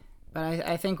 But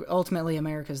I think ultimately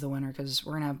America's the winner because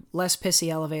we're going to have less pissy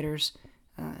elevators,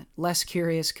 less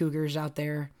curious cougars out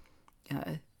there,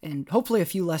 and hopefully a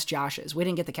few less Joshes. We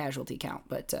didn't get the casualty count,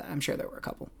 but I'm sure there were a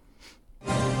couple.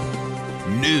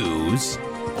 News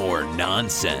or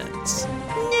nonsense?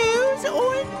 News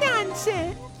or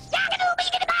nonsense?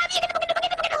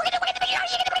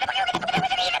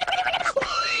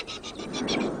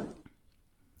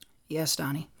 Yes,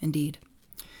 Donnie, indeed.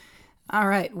 All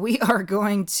right, we are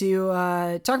going to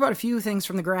talk about a few things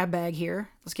from the grab bag here.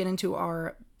 Let's get into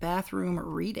our bathroom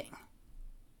reading.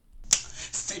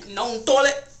 Sitting on the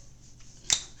toilet.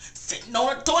 Sitting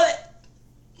on the toilet.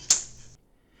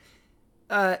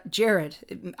 Jared,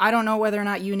 I don't know whether or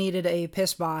not you needed a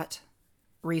piss bot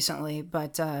recently,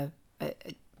 but,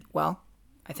 well,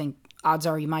 I think odds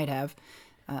are you might have.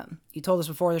 You told us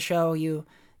before the show you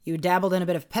dabbled in a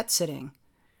bit of pet sitting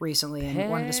recently and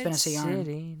wanted to spin us a yarn.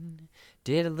 Sitting.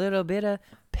 Did a little bit of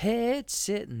pet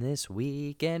sitting this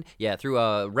weekend. Yeah, through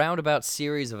a roundabout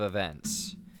series of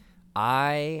events.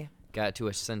 I got to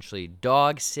essentially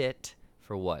dog sit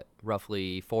for what?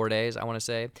 Roughly 4 days, I want to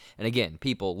say. And again,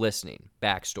 people listening,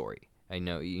 backstory. I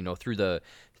know, through the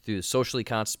socially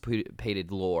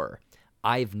constipated lore,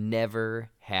 I've never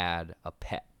had a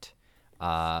pet.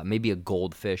 Maybe a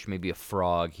goldfish, maybe a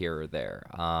frog here or there.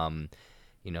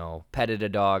 Petted a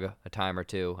dog a time or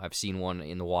two. I've seen one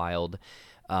in the wild.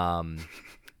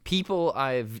 People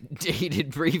I've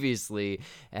dated previously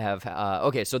have...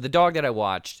 okay, so the dog that I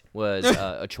watched was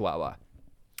a Chihuahua.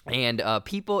 And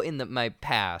people in my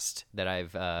past that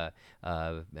I've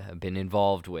been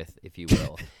involved with, if you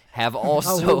will, have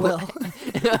also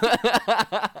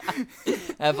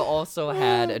have also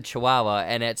had a Chihuahua,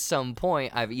 and at some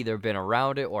point I've either been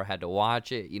around it or had to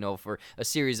watch it, for a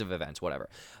series of events, whatever.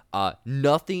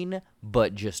 Nothing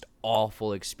but just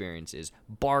awful experiences.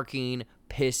 Barking,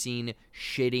 pissing,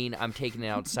 shitting. I'm taking it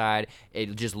outside.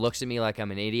 It just looks at me like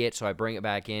I'm an idiot, so I bring it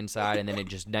back inside, and then it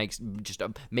just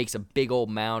makes a big old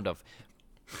mound of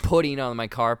pudding on my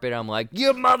carpet. I'm like,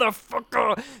 you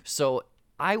motherfucker! So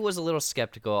I was a little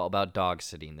skeptical about dog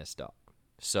sitting this dog.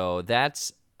 So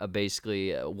that's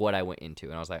basically what I went into,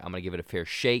 and I was like, I'm gonna give it a fair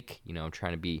shake.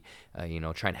 Trying to be,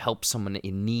 trying to help someone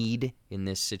in need in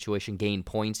this situation, gain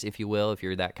points, if you will, if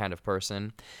you're that kind of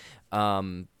person.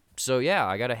 So yeah,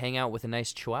 I got to hang out with a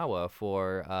nice Chihuahua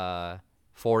for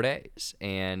 4 days,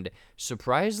 and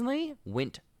surprisingly,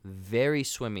 went very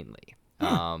swimmingly.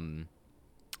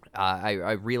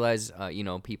 I realize,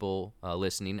 people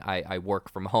listening, I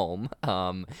work from home,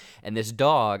 and this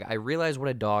dog, I realize what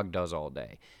a dog does all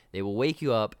day. They will wake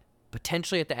you up,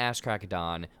 potentially at the ass crack of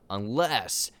dawn,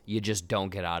 unless you just don't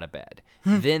get out of bed.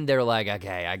 Then they're like,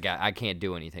 okay, I can't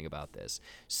do anything about this.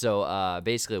 So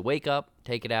basically, wake up,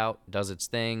 take it out, does its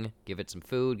thing, give it some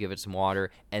food, give it some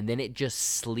water, and then it just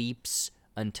sleeps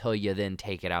until you then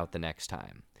take it out the next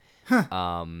time.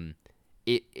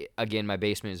 It again, my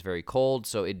basement is very cold,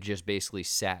 so it just basically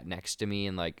sat next to me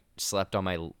and slept on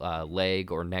my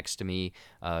leg or next to me,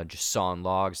 just sawing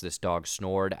logs. This dog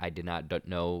snored. I did not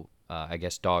know. I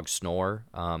guess dogs snore.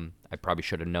 I probably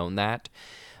should have known that.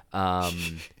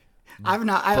 I've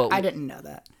not. I didn't know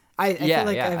that. I feel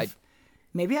like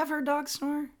maybe I've heard dogs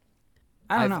snore.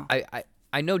 I don't know.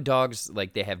 I know dogs,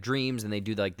 they have dreams, and they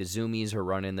do, the zoomies or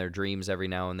run in their dreams every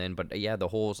now and then. But, yeah, the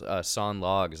whole sawing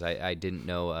logs, I didn't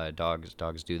know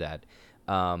dogs do that.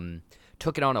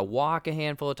 Took it on a walk a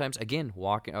handful of times. Again,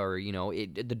 walking, or,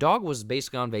 the dog was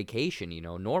basically on vacation,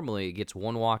 Normally it gets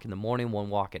one walk in the morning, one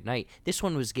walk at night. This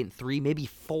one was getting 3, maybe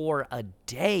 4 a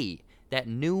day, that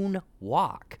noon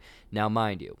walk. Now,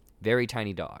 mind you, very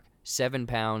tiny dog. 7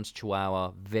 pounds,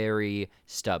 Chihuahua, very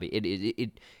stubby.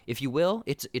 It if you will,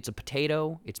 it's a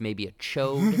potato. It's maybe a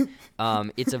chode.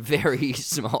 It's a very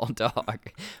small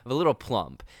dog, a little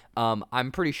plump.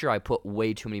 I'm pretty sure I put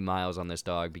way too many miles on this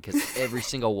dog because every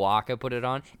single walk I put it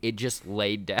on, it just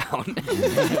laid down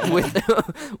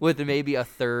with maybe a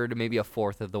third, maybe a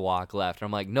fourth of the walk left. And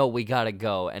I'm like, no, we gotta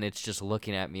go. And it's just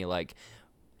looking at me like,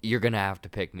 you're gonna have to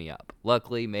pick me up.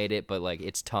 Luckily made it, but like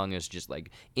its tongue is just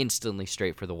like instantly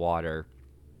straight for the water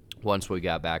once we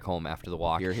got back home after the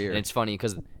walk. You're here. And it's funny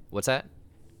because what's that?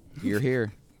 You're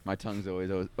here. My tongue's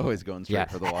always going straight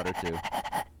for the water too.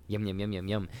 Yum yum yum yum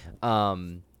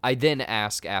yum. I then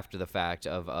ask after the fact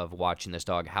of watching this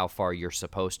dog how far you're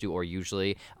supposed to, or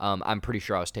usually. I'm pretty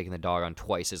sure I was taking the dog on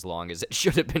twice as long as it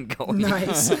should have been going.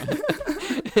 Nice.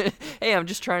 Hey, I'm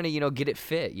just trying to, get it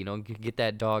fit, get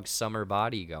that dog's summer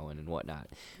body going and whatnot.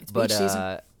 It's beach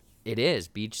season. It is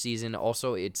beach season.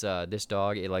 Also, it's this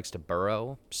dog, it likes to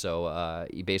burrow. So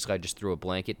basically I just threw a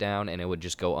blanket down and it would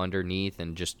just go underneath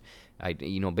and just,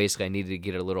 basically I needed to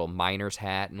get a little miner's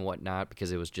hat and whatnot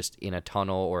because it was just in a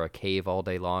tunnel or a cave all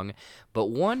day long. But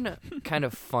one kind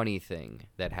of funny thing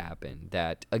that happened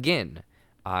that, again,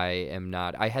 I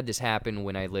had this happen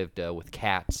when I lived with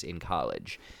cats in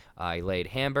college. I laid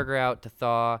hamburger out to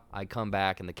thaw. I come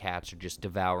back and the cats are just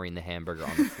devouring the hamburger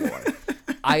on the floor.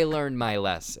 I learned my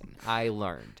lesson.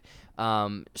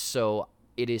 So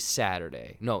it is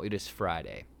Saturday. No, it is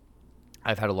Friday.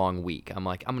 I've had a long week. I'm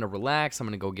like, I'm going to relax. I'm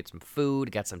going to go get some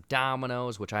food. Got some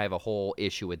Domino's, which I have a whole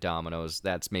issue with Domino's.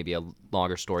 That's maybe a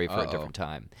longer story for a different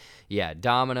time. Yeah,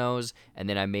 Domino's. And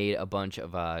then I made a bunch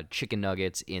of chicken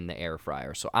nuggets in the air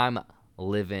fryer. So I'm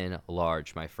living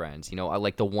large, my friends. I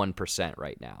like the 1%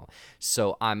 right now.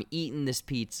 So I'm eating this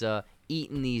pizza,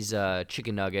 eating these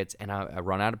chicken nuggets, and I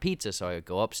run out of pizza. So I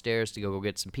go upstairs to go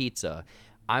get some pizza.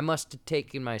 I must have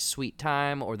taken my sweet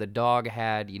time, or the dog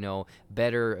had,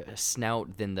 better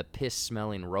snout than the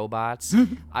piss-smelling robots.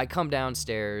 I come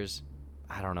downstairs,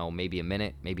 I don't know, maybe a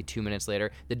minute, maybe 2 minutes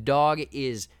later. The dog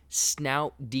is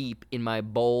snout deep in my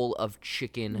bowl of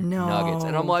chicken nuggets.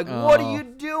 And I'm like, what are you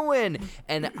doing?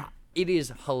 And it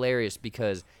is hilarious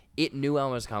because it knew I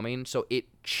was coming, so it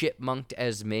chipmunked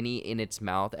as many in its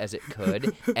mouth as it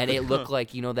could, and it looked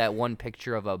like, that one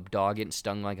picture of a dog getting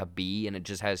stung like a bee, and it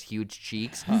just has huge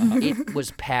cheeks. It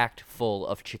was packed full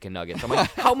of chicken nuggets. I'm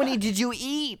like, how many did you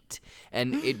eat?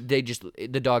 And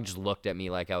the dog just looked at me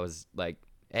like I was like,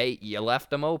 hey, you left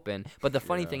them open. But the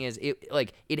funny thing is,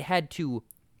 it had to.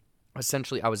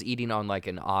 Essentially, I was eating on like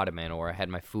an ottoman, or I had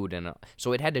my food in it,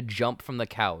 so it had to jump from the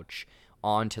couch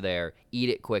onto there,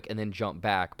 eat it quick, and then jump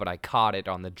back, but I caught it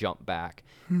on the jump back.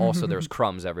 Also, there's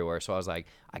crumbs everywhere, so I was like,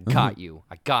 I got you,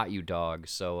 dog.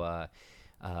 So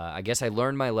I guess I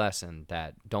learned my lesson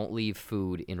that don't leave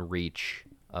food in reach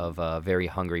of a very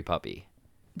hungry puppy.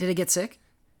 Did it get sick?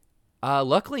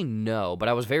 Luckily, no, but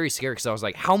I was very scared because I was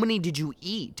like, how many did you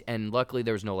eat? And luckily,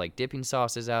 there was no, like, dipping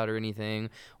sauces out or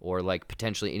anything, or, like,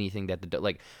 potentially anything that,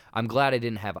 I'm glad I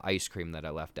didn't have ice cream that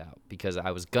I left out, because I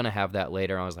was going to have that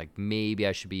later. I was like, maybe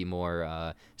I should be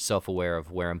more self-aware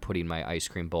of where I'm putting my ice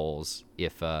cream bowls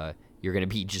if you're going to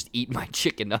be just eating my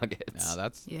chicken nuggets. No,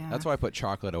 that's why I put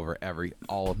chocolate over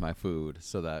all of my food,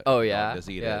 so that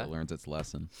just eat it, it learns its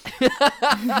lesson.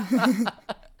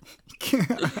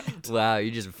 Wow, you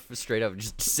just straight up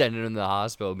just send it in the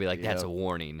hospital and be like, that's a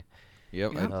warning.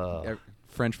 Yep.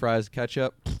 French fries,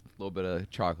 ketchup, a little bit of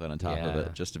chocolate on top of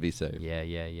it, just to be safe.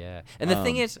 Yeah. And the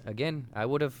thing is, again, I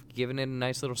would have given it a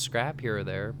nice little scrap here or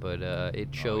there, but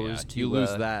it chose to. You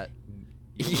lose that.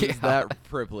 You lose that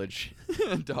privilege,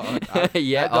 dog.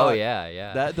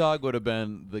 That dog would have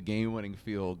been the game-winning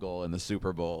field goal in the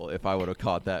Super Bowl if I would have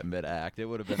caught that mid-act. It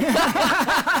would have been.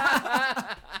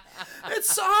 It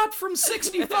saw it from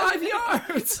 65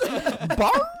 yards.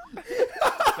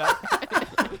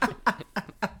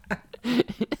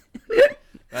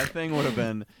 That thing would have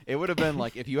been. It would have been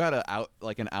like if you had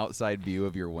an outside view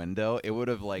of your window. It would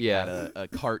have had a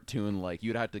cartoon, like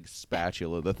you'd have to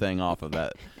spatula the thing off of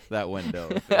that window.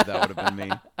 If that would have been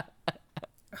me.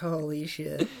 Holy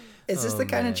shit! Is this the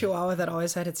kind of Chihuahua that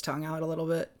always had its tongue out a little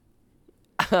bit?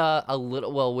 A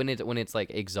little. Well, when it's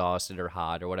like exhausted or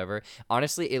hot or whatever.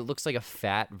 Honestly, it looks like a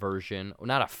fat version,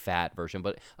 not a fat version,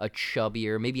 but a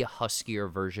chubbier, maybe a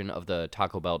huskier version of the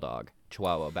Taco Bell dog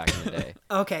Chihuahua back in the day.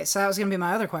 Okay, so that was gonna be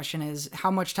my other question: is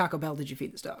how much Taco Bell did you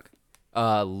feed this dog?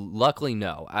 Luckily,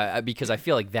 no. Because I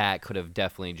feel like that could have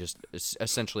definitely just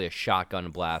essentially a shotgun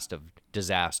blast of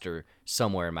disaster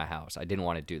somewhere in my house. I didn't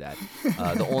want to do that.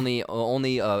 The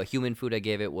only human food I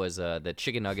gave it was the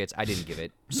chicken nuggets. I didn't give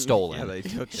it. Stolen. Yeah, they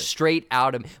took it. Straight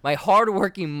out of my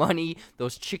hardworking money.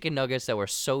 Those chicken nuggets that were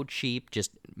so cheap,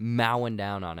 just mowing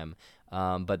down on him.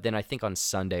 But then I think on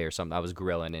Sunday or something, I was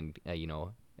grilling and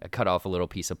I cut off a little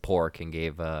piece of pork and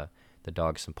gave the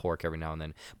dog some pork every now and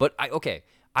then. But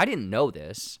I didn't know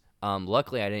this.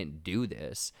 Luckily, I didn't do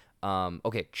this.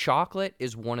 Chocolate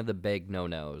is one of the big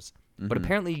no-nos. But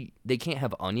apparently, they can't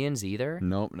have onions either.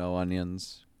 Nope, no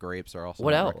onions. Grapes are also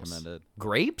What not else? recommended.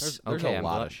 Grapes? There's okay, a I'm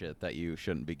lot glad- of shit that you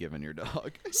shouldn't be giving your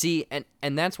dog. See, and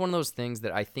that's one of those things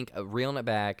that I think, reeling it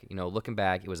back, looking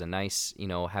back, it was a nice,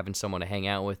 having someone to hang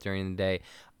out with during the day.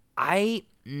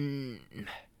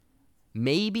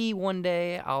 Maybe one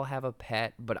day I'll have a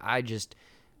pet, but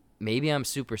maybe I'm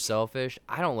super selfish.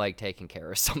 I don't like taking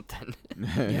care of something.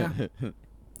 Yeah,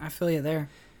 I feel you there.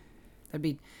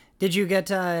 Did you get?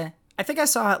 I think I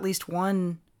saw at least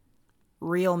one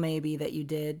reel maybe that you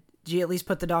did. Did you at least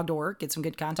put the dog to work? Get some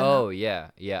good content? Oh out?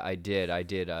 yeah, I did.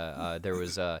 There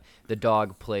was the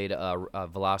dog played a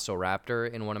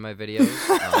Velociraptor in one of my videos.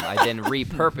 I then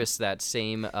repurposed that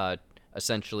same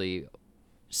essentially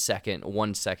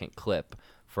 1 second clip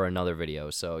for another video.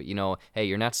 So hey,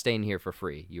 you're not staying here for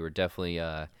free. You were definitely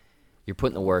you're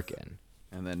putting the work in.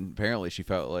 And then apparently she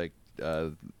felt like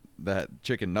that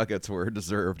chicken nuggets were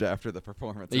deserved after the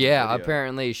performance. Yeah, of the video.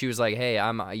 apparently she was like, "Hey,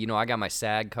 I got my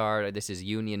SAG card. This is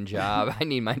union job. I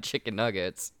need my chicken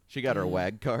nuggets." She got her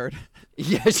WAG card.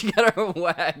 Yeah, she got her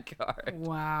WAG card.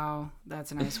 Wow,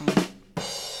 that's a nice one.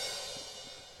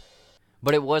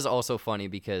 But it was also funny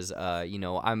because,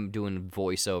 I'm doing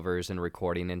voiceovers and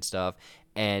recording and stuff,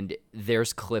 and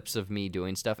there's clips of me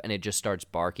doing stuff, and it just starts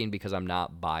barking because I'm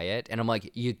not by it. And I'm like,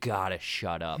 you gotta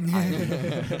shut up.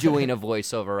 I'm doing a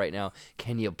voiceover right now.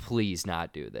 Can you please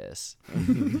not do this?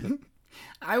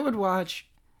 I would watch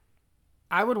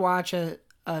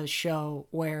a show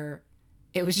where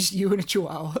it was just you and a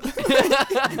chihuahua.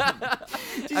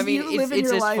 I mean, you living it's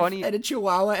your as life funny. and a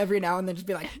chihuahua every now and then just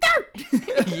be like,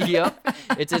 Yep,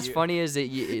 it's as funny as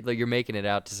you're making it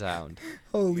out to sound.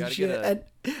 holy gotta shit. get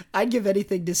And I'd give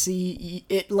anything to see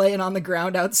it laying on the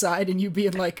ground outside and you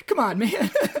being like, come on, man.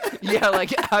 Yeah,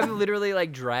 like I'm literally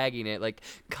like dragging it, like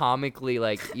comically,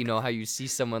 like how you see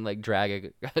someone like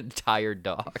drag a tired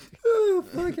dog. Oh,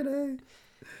 fucking A.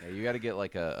 Yeah, you got to get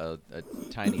like a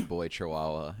tiny boy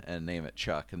chihuahua and name it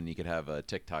Chuck, and then you could have a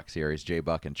TikTok series, J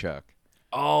Buck and Chuck.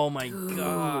 Oh my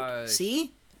god.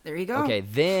 See? There you go. Okay,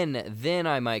 then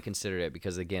I might consider it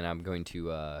because again I'm going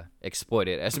to exploit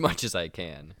it as much as I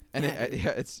can. And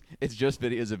it's just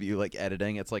videos of you like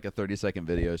editing. It's like a 30-second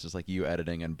video. It's just like you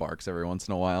editing and barks every once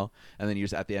in a while, and then you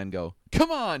just at the end go,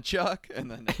 "Come on, Chuck," and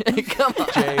then Come on,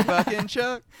 J Buck and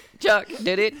Chuck. Chuck,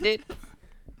 did it?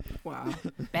 Wow.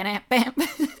 Bam, bam.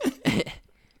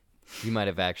 You might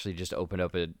have actually just opened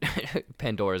up a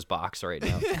Pandora's box right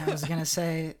now. I was going to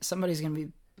say, somebody's going to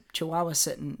be chihuahua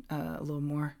sitting a little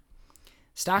more.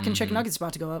 Stock and chicken nuggets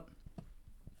about to go up.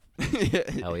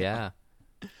 Hell yeah.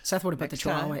 Seth would have put the Next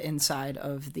time. chihuahua inside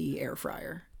of the air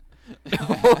fryer.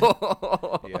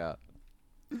 Yeah.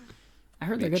 I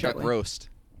heard they're good Chuck that way. roast.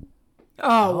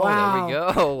 Oh, wow. There we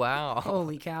go. Oh, wow.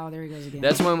 Holy cow, there he goes again.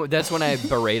 That's when I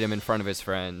berate him in front of his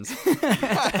friends.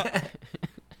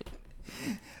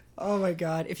 Oh my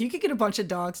god. If you could get a bunch of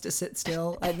dogs to sit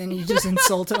still and then you just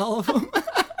insulted all of them.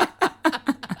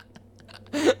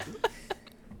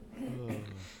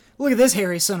 Look at this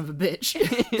hairy son of a bitch.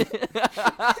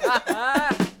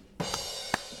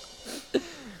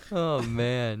 Oh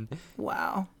man.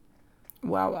 Wow.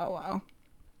 Wow.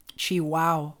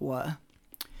 Chihuahua.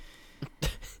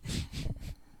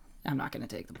 I'm not going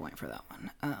to take the point for that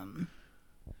one.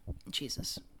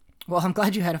 Jesus. Well, I'm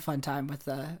glad you had a fun time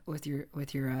with your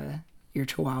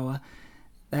chihuahua.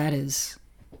 That is,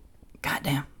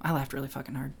 goddamn, I laughed really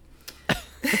fucking hard.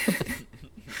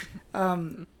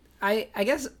 I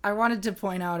guess I wanted to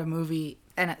point out a movie,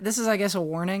 and this is, I guess, a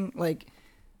warning. Like,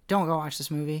 don't go watch this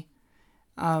movie.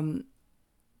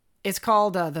 It's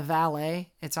called The Valet.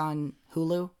 It's on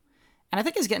Hulu, and I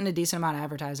think it's getting a decent amount of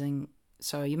advertising,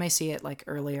 so you may see it like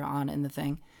earlier on in the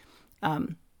thing.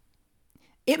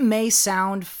 It may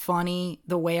sound funny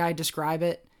the way I describe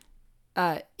it.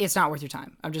 It's not worth your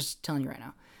time. I'm just telling you right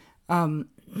now.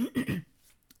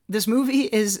 This movie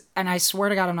is, and I swear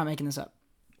to God, I'm not making this up.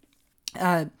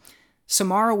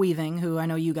 Samara Weaving, who I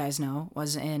know you guys know,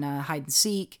 was in Hide and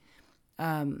Seek.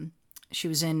 She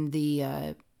was in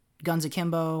the Guns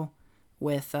Akimbo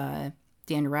with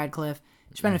Daniel Radcliffe.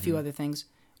 She's been in a few other things.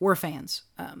 We're fans.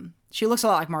 She looks a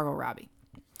lot like Margot Robbie.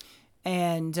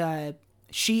 And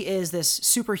she is this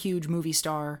super huge movie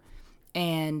star,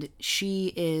 and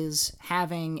she is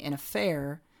having an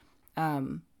affair.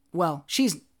 Well,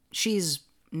 she's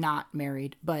not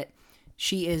married, but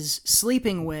she is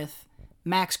sleeping with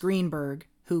Max Greenberg,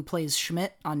 who plays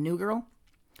Schmidt on New Girl.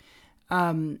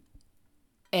 And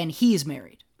he's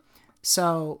married.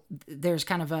 So there's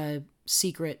kind of a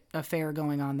secret affair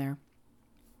going on there.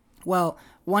 Well,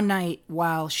 one night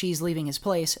while she's leaving his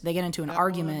place, they get into an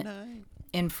argument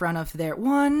in front of their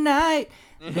one night.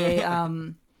 They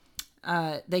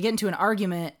they get into an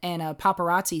argument, and a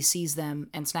paparazzi sees them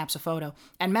and snaps a photo.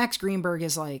 And Max Greenberg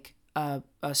is like a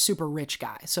super rich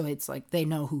guy, so it's like they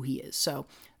know who he is. So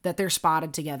that they're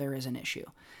spotted together is an issue.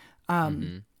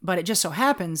 But it just so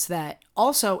happens that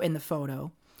also in the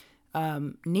photo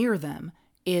near them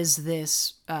is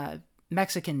this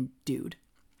Mexican dude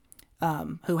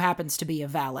who happens to be a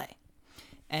valet.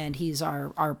 And he's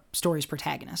our story's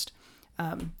protagonist.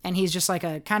 And he's just like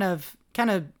a kind of,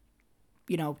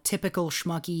 you know, typical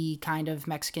schmucky kind of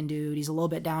Mexican dude. He's a little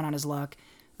bit down on his luck.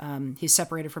 He's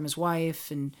separated from his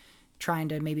wife and trying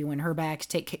to maybe win her back.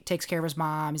 Takes care of his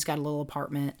mom. He's got a little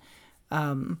apartment.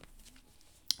 And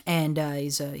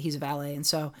he's a valet. And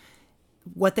so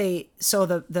the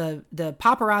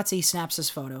paparazzi snaps this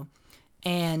photo,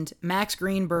 and Max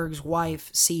Greenberg's wife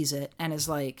sees it and is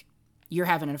like, "You're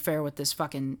having an affair with this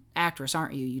fucking actress,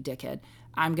 aren't you, you dickhead?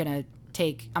 I'm gonna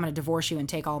divorce you and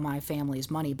take all my family's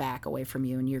money back away from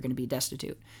you, and you're gonna be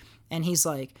destitute." And he's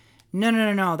like,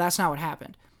 No, that's not what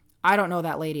happened. I don't know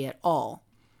that lady at all.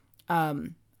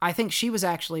 I think she was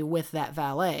actually with that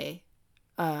valet.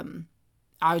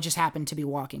 I just happened to be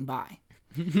walking by.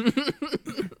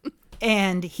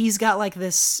 And he's got like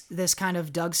this kind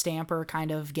of Doug Stamper kind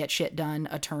of get shit done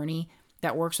attorney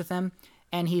that works with him.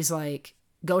 And he's like,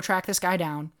 "Go track this guy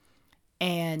down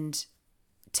and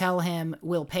tell him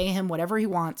we'll pay him whatever he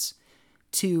wants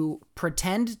to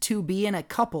pretend to be in a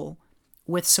couple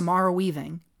with Samara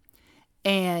Weaving,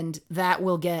 and that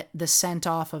will get the scent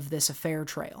off of this affair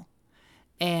trail."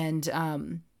 And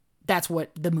that's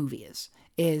what the movie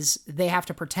is they have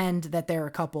to pretend that they're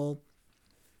a couple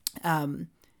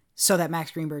so that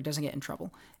Max Greenberg doesn't get in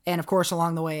trouble. And of course,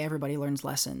 along the way, everybody learns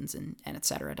lessons and et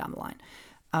cetera down the line.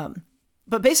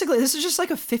 But basically, this is just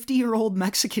like a 50-year-old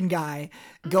Mexican guy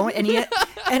going, and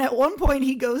and at one point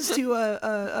he goes to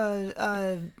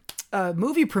a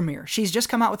movie premiere. She's just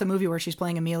come out with a movie where she's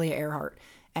playing Amelia Earhart,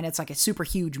 and it's like a super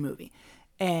huge movie.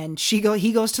 And he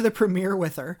goes to the premiere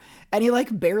with her, and he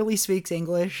like barely speaks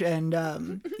English, and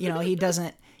you know,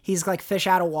 he's like fish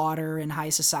out of water in high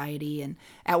society. And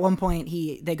at one point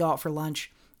they go out for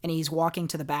lunch, and he's walking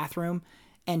to the bathroom,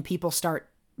 and people start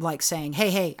like saying,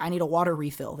 hey, I need a water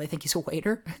refill. They think he's a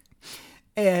waiter.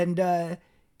 And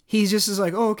he just is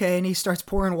like, "Oh, okay." And he starts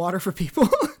pouring water for people.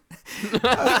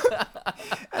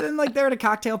 And then like they're at a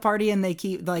cocktail party, and they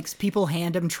keep like people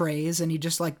hand him trays, and he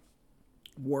just like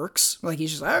works. Like he's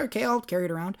just like, "Oh, okay, I'll carry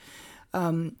it around."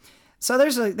 So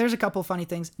there's a couple funny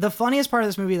things. The funniest part of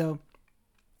this movie, though,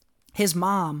 his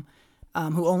mom,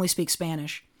 who only speaks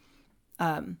Spanish,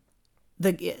 the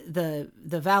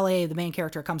valet, the main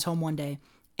character, comes home one day,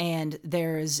 and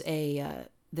there's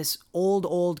this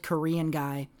old Korean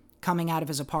guy coming out of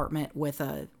his apartment with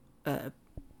a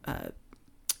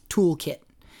toolkit.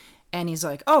 And he's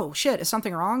like, "Oh shit, is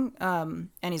something wrong?" And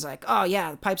he's like, "Oh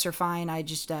yeah, the pipes are fine. I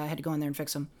just had to go in there and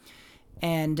fix them."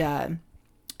 And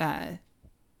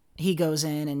he goes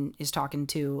in and is talking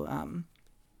to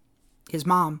his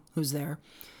mom, who's there.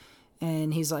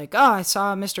 And he's like, "Oh, I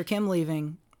saw Mr. Kim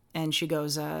leaving." And she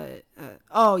goes,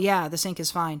 "Oh yeah, the sink is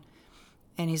fine."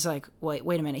 And he's like, wait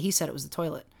a minute. He said it was the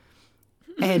toilet."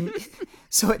 And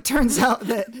so it turns out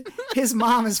that his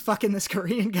mom is fucking this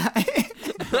Korean guy.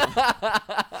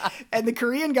 And the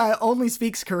Korean guy only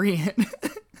speaks Korean.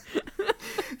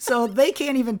 So they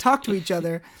can't even talk to each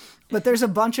other. But there's a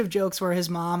bunch of jokes where his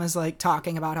mom is like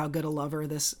talking about how good a lover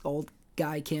this old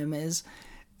guy Kim is.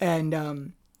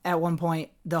 And at one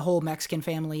point, the whole Mexican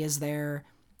family is there,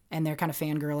 and they're kind of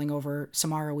fangirling over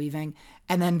Samara Weaving.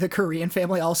 And then the Korean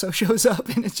family also shows up,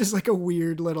 and it's just like a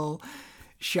weird little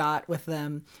shot with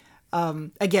them.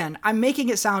 Again, I'm making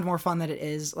it sound more fun than it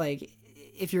is. Like,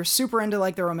 if you're super into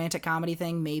like the romantic comedy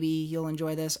thing, maybe you'll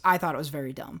enjoy this. I thought it was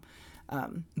very dumb.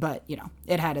 But you know,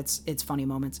 it had its funny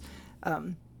moments.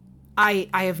 I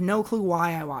have no clue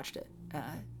why I watched it.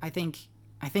 I think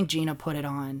Gina put it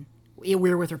on. We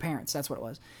were with her parents. That's what it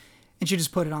was. And she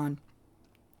just put it on.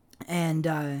 And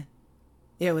of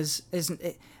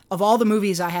all the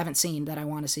movies I haven't seen that I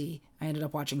want to see, I ended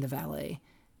up watching The Valet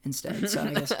instead. So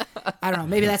I guess, I don't know,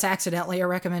 maybe that's accidentally a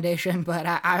recommendation, but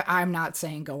I'm not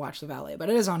saying go watch The Valet, but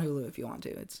it is on Hulu if you want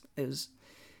to. It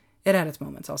had its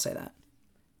moments, I'll say that.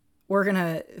 We're going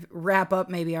to wrap up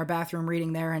maybe our bathroom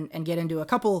reading there and get into a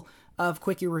couple of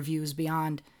quickie reviews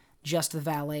beyond just The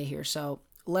Valet here. So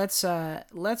let's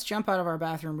jump out of our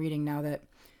bathroom reading now that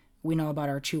we know about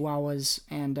our chihuahuas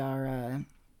and our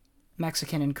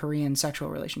Mexican and Korean sexual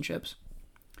relationships.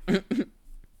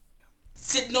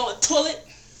 Sitting on the toilet.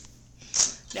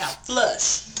 Now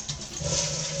flush.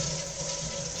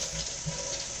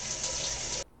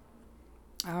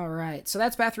 All right. so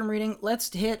that's bathroom reading.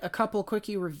 Let's hit a couple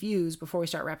quickie reviews before we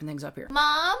start wrapping things up here.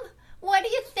 Mom, what do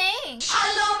you think? I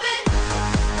love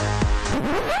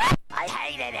it! I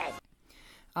hated it!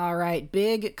 All right,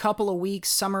 big couple of weeks.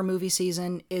 Summer movie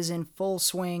season is in full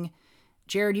swing.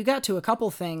 Jared, you got to a couple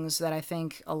things that I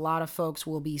think a lot of folks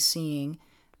will be seeing.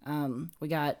 We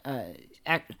got,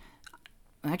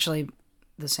 actually,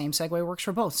 the same segue works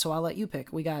for both, so I'll let you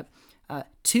pick. We got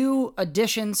 2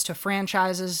 additions to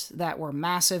franchises that were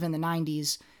massive in the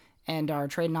 90s and are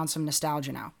trading on some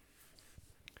nostalgia now.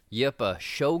 Yep,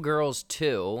 Showgirls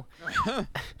 2.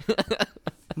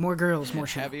 More girls, more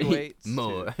show. Heavyweights.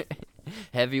 More.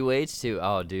 Heavyweights 2.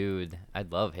 Oh, dude.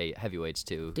 I'd love Heavyweights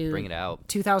 2. Dude, Bring it out.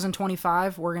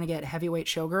 2025, we're going to get Heavyweight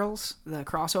Showgirls, the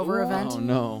crossover event. Oh,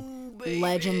 no.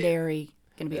 Legendary.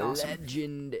 Going to be awesome.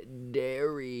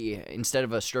 Legendary. Instead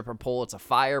of a stripper pole, it's a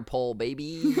fire pole,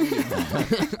 baby.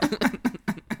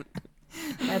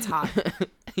 That's hot.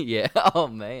 Yeah. Oh,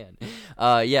 man.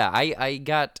 Yeah, I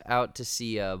got out to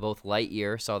see both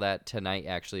Lightyear. Saw that tonight,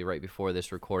 actually, right before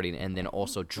this recording. And then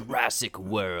also Jurassic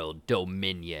World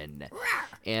Dominion.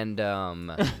 And,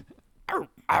 I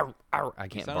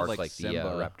can't bark like the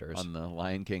raptors. On the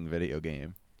Lion King video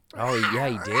game. Oh, yeah,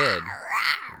 he did.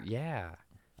 Yeah.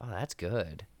 Oh, that's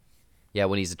good. Yeah,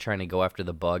 when he's trying to go after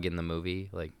the bug in the movie,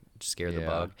 like, scare the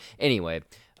bug. Anyway,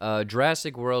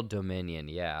 Jurassic World Dominion,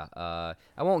 yeah. I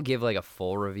won't give, like, a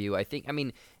full review. I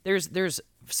mean, there's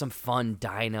some fun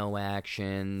dino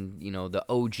action. You know, the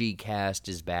OG cast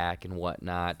is back and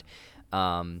whatnot.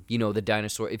 You know, the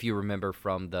dinosaur, if you remember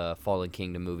from the Fallen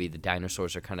Kingdom movie, the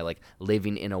dinosaurs are kind of like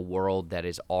living in a world that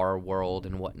is our world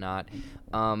and whatnot.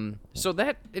 So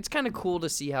that, it's kind of cool to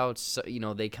see how it's, you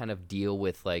know, they kind of deal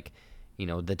with, like, you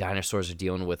know, the dinosaurs are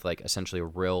dealing with, like, essentially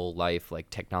real life, like,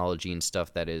 technology and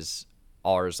stuff that is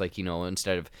ours. Like, you know,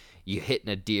 instead of you hitting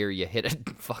a deer, you hit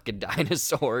a fucking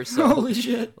dinosaur. So, Holy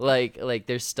shit. Like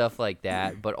there's stuff like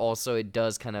that, but also it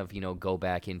does kind of, you know, go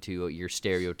back into your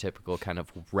stereotypical kind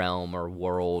of realm or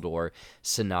world or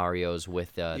scenarios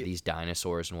with these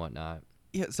dinosaurs and whatnot.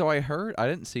 Yeah, so I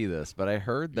didn't see this, but I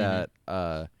heard that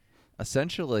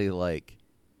essentially, like,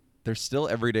 there's still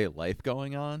everyday life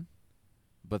going on,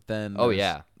 but then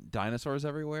there's dinosaurs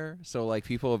everywhere. So, like,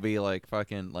 people will be, like,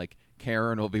 fucking, like,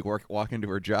 Karen will be walking to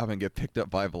her job and get picked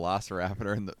up by a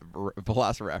velociraptor,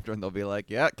 and they'll be like,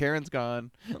 "Yeah, Karen's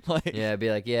gone." Like, yeah, be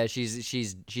like, "Yeah,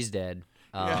 she's dead."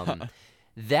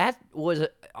 That was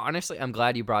honestly, I'm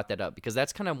glad you brought that up because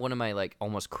that's kind of one of my, like,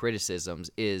 almost criticisms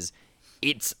is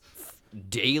it's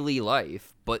daily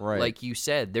life, but like you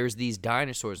said, there's these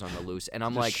dinosaurs on the loose, and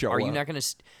I'm like, are you not gonna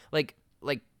like?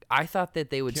 I thought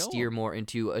that they would steer more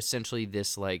into essentially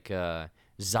this, like,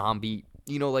 zombie.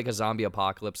 You know, like a zombie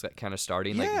apocalypse that kind of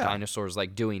starting, like dinosaurs,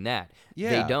 like, doing that.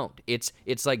 They don't. It's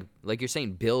like you're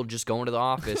saying, Bill just going to the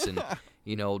office and,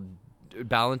 you know,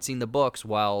 balancing the books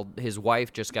while his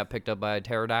wife just got picked up by a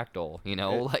pterodactyl, you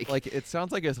know? Like it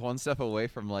sounds like it's one step away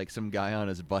from, like, some guy on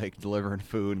his bike delivering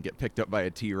food and get picked up by a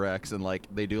T-Rex and, like,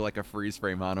 they do, like, a freeze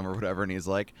frame on him or whatever, and he's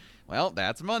like, well,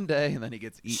 that's Monday, and then he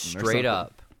gets eaten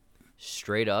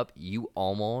Straight up, you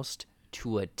almost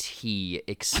to a T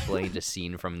explained a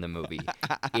scene from the movie.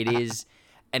 It is,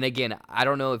 and again, I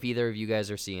don't know if either of you guys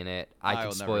are seeing it. I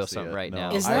could spoil something right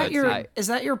now. Is that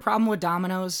your problem with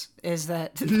Domino's? Is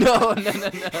that No.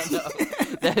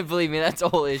 Believe me, that's a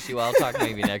whole issue. I'll talk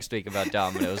maybe next week about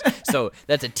Domino's. So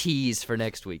that's a tease for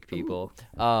next week, people.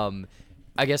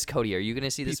 I guess, Cody, are you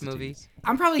gonna see this movie?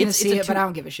 I'm probably gonna see it, but I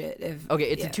don't give a shit.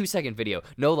 It's a 2-second video.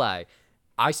 No lie.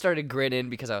 I started grinning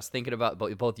because I was thinking about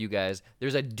both you guys.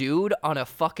 There's a dude on a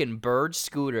fucking bird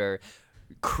scooter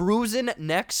cruising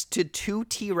next to 2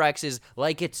 T-Rexes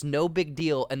like it's no big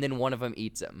deal, and then one of them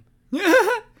eats him.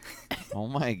 Oh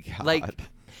my god. Like,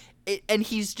 and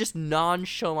he's just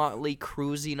nonchalantly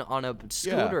cruising on a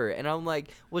scooter. And I'm like,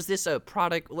 was this a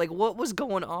product? Like, what was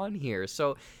going on here?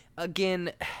 So,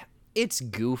 again, it's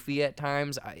goofy at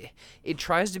times. It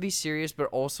tries to be serious, but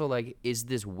also, like, is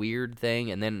this weird thing?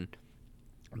 And then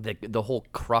the whole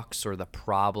crux or the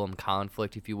problem,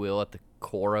 conflict, if you will, at the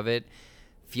core of it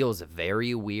feels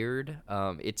very weird.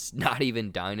 It's not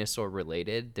even dinosaur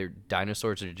related.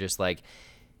 Dinosaurs are just like,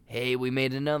 hey, we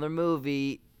made another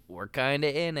movie. We're kind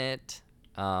of in it.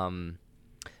 I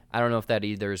don't know if that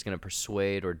either is going to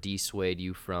persuade or dissuade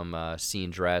you from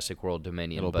seeing Jurassic World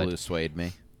Dominion. It'll blue suede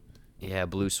me. Yeah,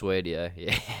 blue suede, yeah.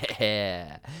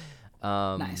 Yeah.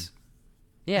 Nice.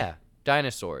 Yeah,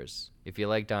 dinosaurs, if you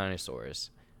like dinosaurs.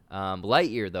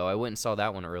 Lightyear, though, I went and saw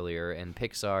that one earlier, and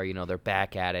Pixar, you know, they're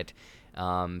back at it.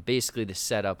 Basically, the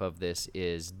setup of this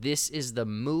is the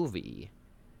movie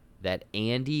that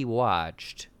Andy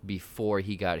watched before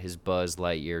he got his Buzz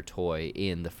Lightyear toy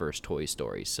in the first Toy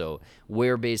Story. So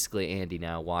we're basically Andy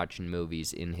now watching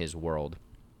movies in his world.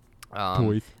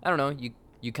 I don't know.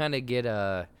 You kind of get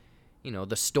the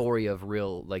story of the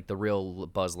real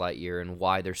Buzz Lightyear and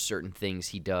why there's certain things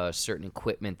he does, certain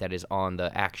equipment that is on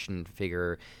the action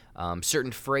figure,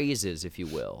 certain phrases, if you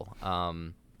will.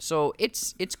 So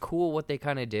it's cool what they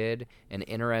kind of did and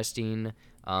interesting.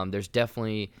 There's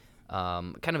definitely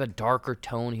kind of a darker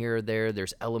tone here or there.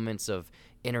 There's elements of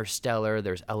Interstellar.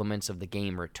 There's elements of the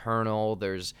game Returnal.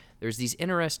 There's these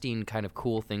interesting kind of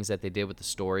cool things that they did with the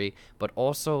story, but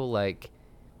also like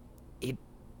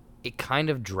it kind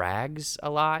of drags a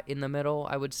lot in the middle,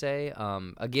 I would say.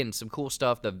 Again, some cool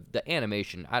stuff. The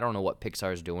animation, I don't know what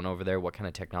Pixar's doing over there, what kind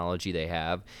of technology they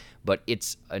have, but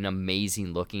it's an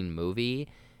amazing looking movie.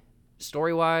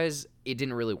 Story-wise, it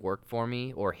didn't really work for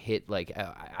me or hit, like,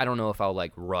 I don't know if I'll,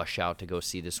 like, rush out to go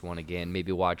see this one again,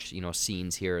 maybe watch,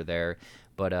 scenes here or there,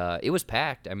 but it was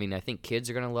packed. I mean, I think kids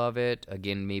are going to love it.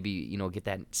 Again, maybe, get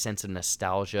that sense of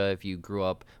nostalgia if you grew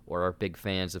up or are big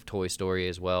fans of Toy Story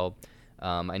as well.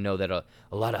 I know that a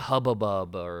lot of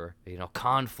hubbub or,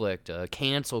 conflict,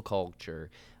 cancel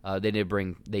culture,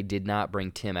 they did not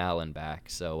bring Tim Allen back,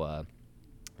 so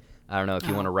I don't know if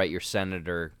you want to write your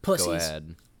senator, Pussies. Go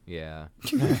ahead. Yeah.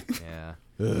 Yeah.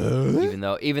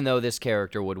 Even though this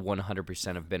character would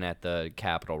 100% have been at the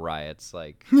Capitol riots,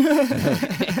 like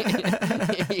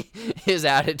his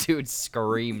attitude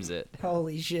screams it.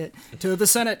 Holy shit. To the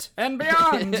Senate and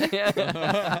beyond.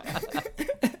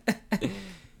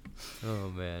 Oh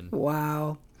man.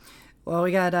 Wow. Well,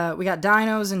 we got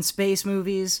dinos and space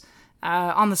movies.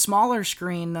 On the smaller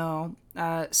screen though,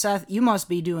 Seth, you must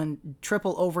be doing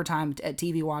triple overtime at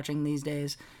TV watching these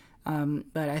days.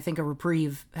 But I think a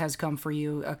reprieve has come for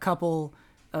you. A couple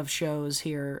of shows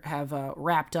here have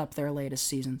wrapped up their latest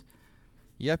seasons.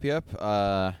 Yep. We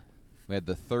had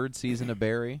the third season of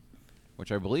Barry,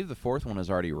 which I believe the fourth one is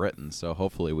already written, so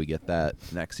hopefully we get that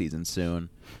next season soon.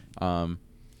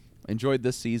 Enjoyed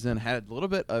this season. Had a little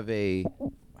bit of a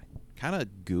kind of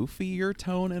goofier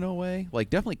tone in a way. Like,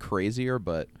 definitely crazier,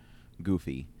 but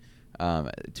goofy.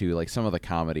 To, like, some of the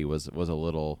comedy was a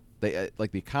little...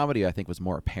 the comedy I think was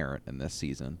more apparent in this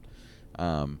season,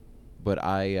 but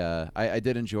I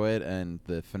did enjoy it, and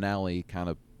the finale kind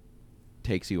of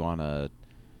takes you on a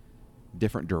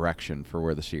different direction for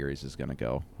where the series is going to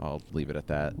go. I'll leave it at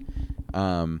that.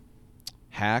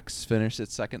 Hacks finished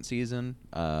its second season,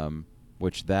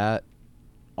 which that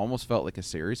almost felt like a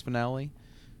series finale,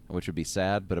 which would be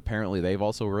sad. But apparently they've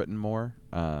also written more.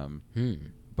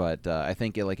 But I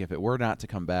think if it were not to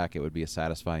come back, it would be a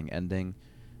satisfying ending.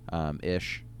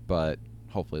 Ish, but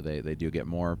hopefully they do get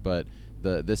more. But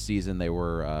this season they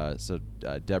were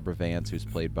Deborah Vance, who's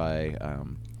played by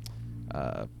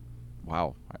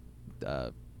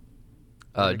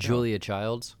Julia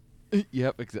Childs.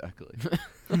 Yep, exactly.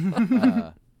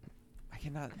 I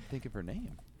cannot think of her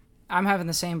name. I'm having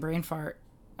the same brain fart.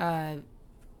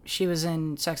 She was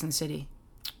in Sex and the City.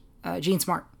 Jean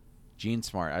Smart. Jean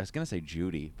Smart. I was gonna say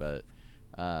Judy, but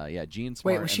Jean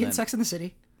Smart. Wait, was she in Sex and the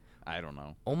City? I don't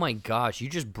know. Oh my gosh, you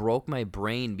just broke my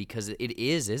brain because it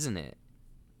is, isn't it?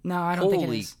 No, I don't think it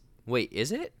is. Wait,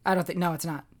 is it? I don't think. No, it's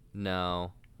not.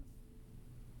 No.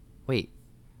 Wait,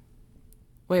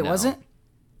 no. Was it?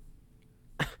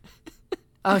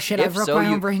 Oh shit! I broke my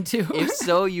own brain too. If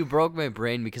so, you broke my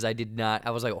brain because I did not.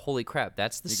 I was like, holy crap,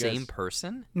 that's the same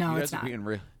person? No, it's not.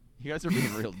 You guys are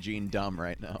being real Gene dumb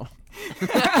right now.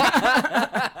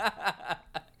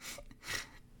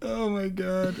 Oh my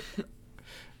god.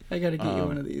 I gotta get you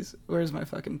one of these. Where's my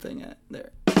fucking thing at?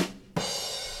 There.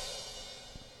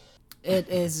 It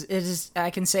is.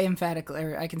 I can say emphatically,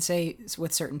 or I can say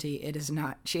with certainty, it is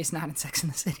not. She is not in Sex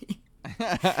and the City.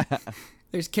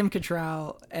 There's Kim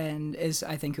Cattrall, and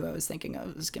I think who I was thinking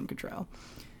of is Kim Cattrall.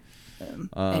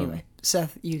 Anyway,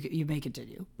 Seth, you may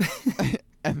continue.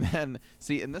 And then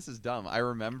and this is dumb. I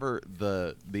remember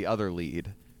the other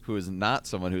lead, who is not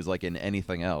someone who's like in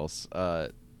anything else.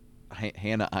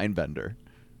 Hannah Einbinder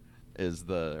is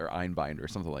or Einbinder,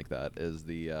 something like that, is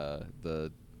the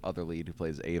other lead who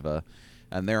plays Ava,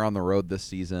 and they're on the road this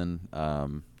season.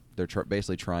 They're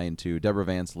basically trying to. Deborah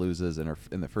Vance loses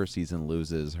in the first season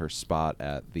loses her spot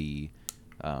at the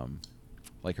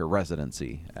her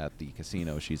residency at the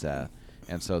casino she's at,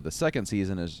 and so the second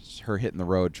season is her hitting the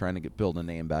road trying to build a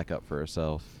name back up for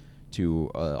herself to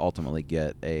ultimately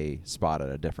get a spot at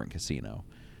a different casino,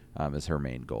 is her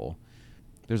main goal.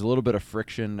 There's a little bit of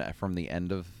friction from the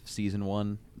end of season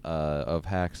 1 of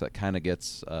Hacks that kind of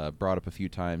gets brought up a few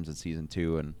times in season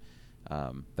 2,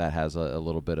 and that has a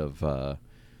little bit of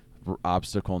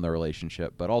obstacle in their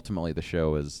relationship, but ultimately the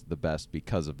show is the best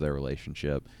because of their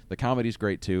relationship. The comedy's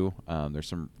great too. There's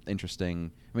some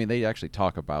interesting. I mean, they actually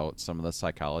talk about some of the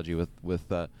psychology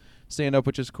with stand up,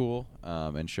 which is cool,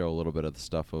 and show a little bit of the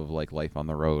stuff of like life on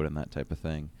the road and that type of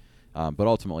thing. But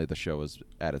ultimately, the show is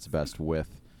at its best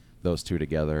with those two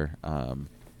together,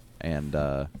 and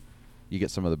you get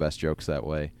some of the best jokes that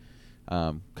way.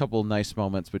 Couple nice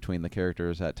moments between the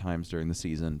characters at times during the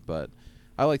season, but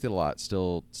I liked it a lot.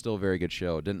 Still a very good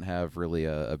show. Didn't have really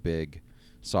a big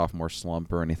sophomore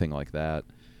slump or anything like that.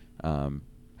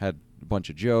 Had a bunch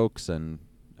of jokes and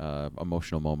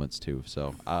emotional moments too.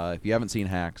 So if you haven't seen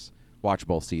Hacks, watch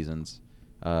both seasons.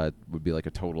 It would be like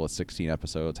a total of 16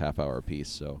 episodes, half hour apiece.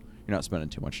 So you're not spending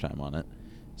too much time on it.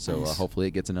 So Nice. Hopefully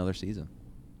it gets another season.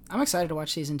 I'm excited to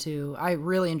watch season 2. I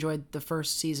really enjoyed the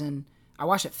first season. I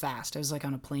watched it fast. It was like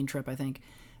on a plane trip, I think.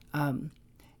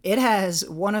 It has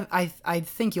one of I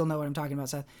think you'll know what I'm talking about,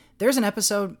 Seth. There's an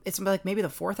episode, it's like maybe the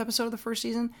 4th episode of the first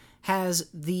season, has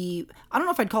I don't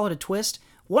know if I'd call it a twist.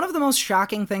 One of the most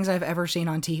shocking things I've ever seen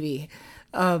on TV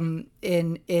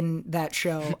in that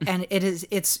show. And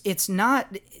it's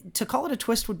not, to call it a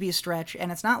twist would be a stretch,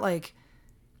 and it's not like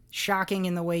shocking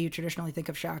in the way you traditionally think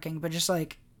of shocking, but just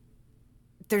like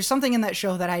there's something in that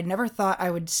show that I never thought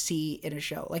I would see in a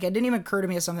show. Like, it didn't even occur to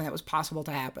me as something that was possible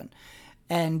to happen.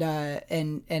 And I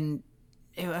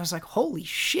was like, holy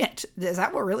shit, is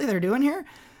that what really they're doing here?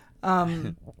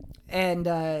 So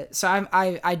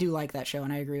I do like that show,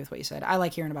 and I agree with what you said. I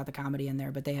like hearing about the comedy in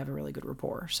there, but they have a really good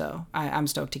rapport. So I'm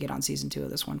stoked to get on season 2 of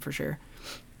this one for sure.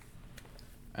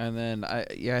 And then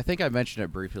I think I mentioned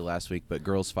it briefly last week, but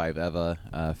Girls 5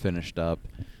 Eva finished up.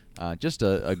 That's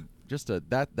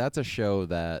a show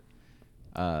that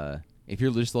if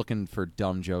you're just looking for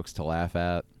dumb jokes to laugh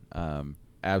at,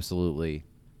 absolutely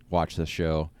watch this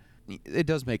show. It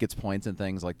does make its points and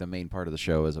things. Like, the main part of the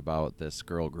show is about this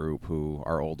girl group who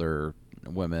are older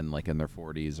women, like in their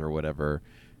 40s or whatever,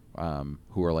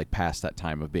 who are like past that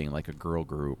time of being like a girl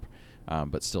group,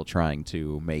 but still trying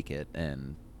to make it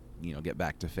and, you know, get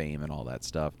back to fame and all that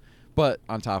stuff. But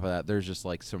on top of that, there's just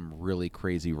like some really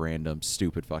crazy, random,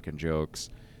 stupid fucking jokes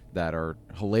that are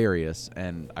hilarious,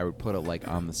 and I would put it like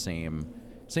on the same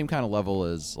kind of level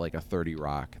as like a 30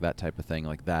 Rock, that type of thing,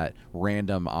 like that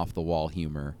random off the wall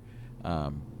humor,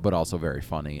 but also very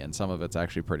funny, and some of it's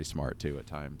actually pretty smart too at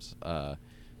times.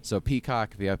 So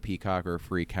Peacock, if you have Peacock or a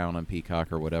free account on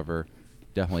Peacock or whatever,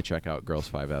 definitely check out Girls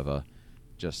 5 Eva.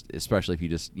 Just especially if you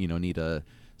just, you know, need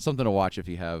something to watch if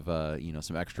you have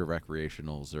some extra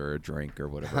recreationals or a drink or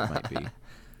whatever it might be.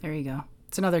 There you go.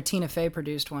 It's another Tina Fey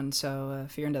produced one, so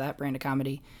if you're into that brand of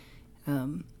comedy,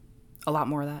 a lot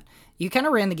more of that. You kind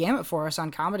of ran the gamut for us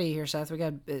on comedy here, Seth. We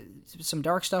got some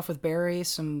dark stuff with Barry,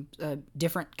 some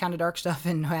different kind of dark stuff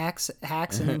in Hacks,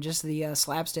 and then just the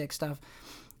slapstick stuff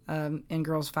in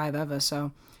Girls 5 Eva.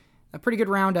 So a pretty good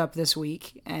roundup this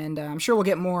week, and I'm sure we'll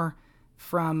get more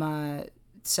from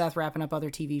Seth wrapping up other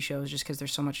TV shows just because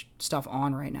there's so much stuff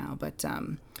on right now. But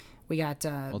we got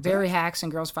Barry, Hacks,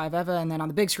 and Girls 5 Eva, and then on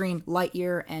the big screen,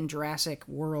 Lightyear and Jurassic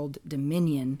World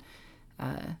Dominion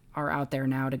are out there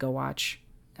now to go watch.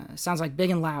 Sounds like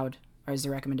Big and Loud is the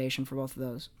recommendation for both of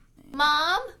those.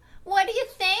 Mom, what do you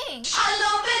think? I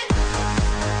love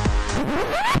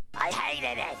it! I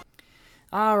hated it!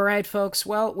 All right, folks.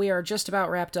 Well, we are just about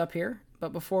wrapped up here.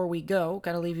 But before we go,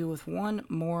 got to leave you with one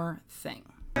more thing.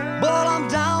 But I'm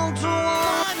down to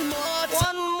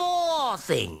one more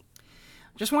thing.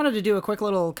 Just wanted to do a quick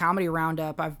little comedy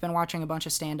roundup. I've been watching a bunch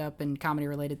of stand-up and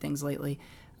comedy-related things lately.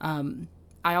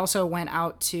 I also went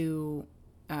out to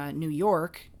New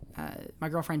York. My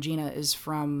girlfriend Gina is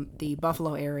from the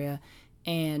Buffalo area,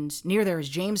 and near there is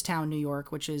Jamestown, New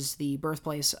York, which is the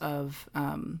birthplace of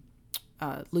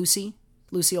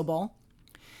Lucille Ball.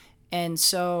 And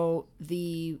so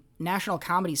the National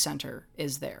Comedy Center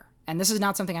is there. And this is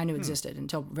not something I knew existed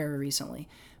until very recently.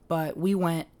 But we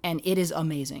went, and it is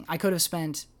amazing. I could have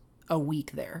spent a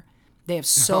week there. They have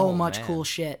so much cool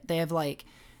shit. They have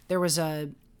there was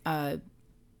an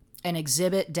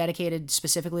exhibit dedicated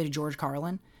specifically to George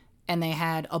Carlin, and they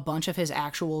had a bunch of his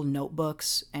actual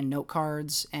notebooks and note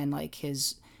cards, and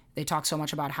they talk so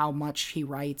much about how much he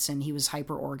writes, and he was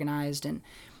hyper organized, and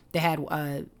they had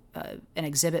an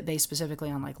exhibit based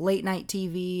specifically on late night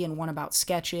TV, and one about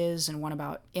sketches, and one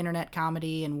about internet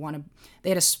comedy, and they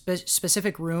had a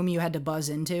specific room you had to buzz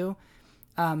into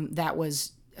that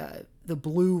was the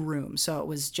Blue Room, so it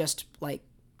was just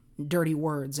dirty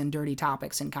words and dirty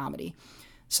topics in comedy.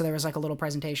 So there was a little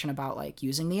presentation about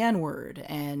using the N-word,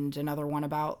 and another one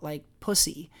about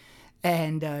pussy,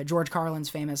 and George Carlin's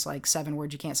famous like 7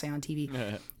 words you can't say on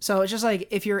TV. So it's just like,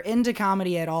 if you're into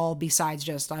comedy at all besides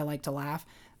just I like to laugh,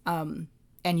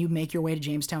 and you make your way to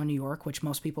Jamestown, New York, which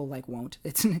most people like won't.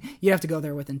 It's you have to go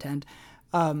there with intent.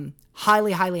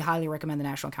 Highly, highly, highly recommend the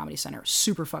National Comedy Center.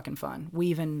 Super fucking fun. We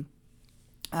even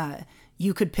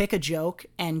you could pick a joke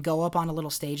and go up on a little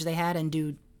stage they had and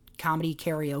do comedy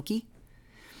karaoke.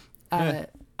 I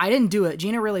didn't do it.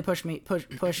 Gina really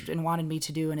pushed and wanted me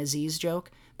to do an Aziz joke,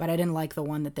 but I didn't like the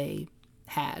one that they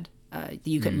had.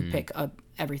 You couldn't pick up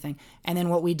everything. And then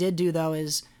what we did do though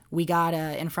is we got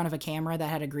in front of a camera that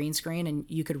had a green screen, and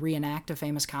you could reenact a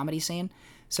famous comedy scene.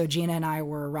 So Gina and I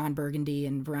were Ron Burgundy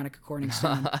and Veronica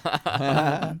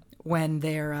Corningstone when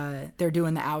they're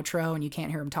doing the outro, and you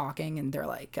can't hear them talking, and they're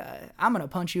like, "I'm gonna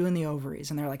punch you in the ovaries,"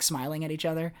 and they're like smiling at each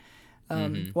other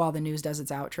while the news does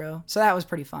its outro. So that was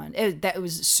pretty fun. It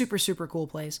was a super, super cool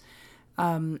place,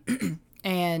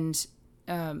 and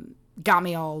got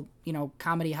me all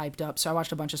comedy hyped up. So I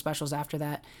watched a bunch of specials after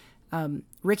that.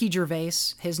 Ricky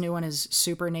Gervais, his new one is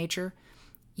Supernature.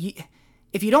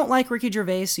 If you don't like Ricky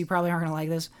Gervais, you probably aren't gonna like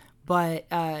this. But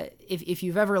if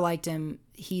you've ever liked him,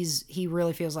 he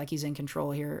really feels like he's in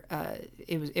control here.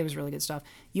 It was really good stuff.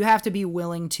 You have to be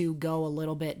willing to go a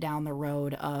little bit down the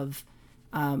road of,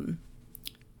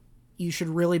 you should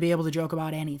really be able to joke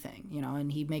about anything,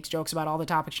 And he makes jokes about all the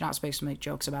topics you're not supposed to make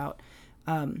jokes about.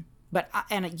 But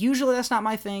usually that's not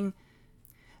my thing.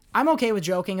 I'm okay with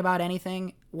joking about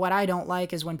anything. What I don't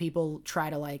like is when people try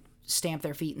to like stamp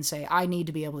their feet and say, I need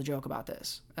to be able to joke about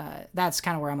this. That's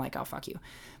kind of where I'm like, oh, fuck you.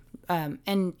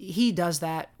 And he does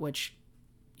that, which,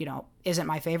 isn't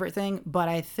my favorite thing, but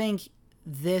I think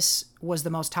this was the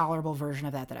most tolerable version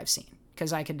of that I've seen,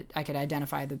 because I could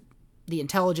identify the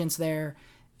intelligence there,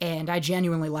 and I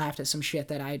genuinely laughed at some shit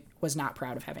that I was not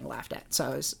proud of having laughed at. So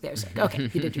I was like, okay,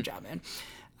 you did your job, man.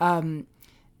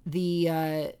 The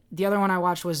other one I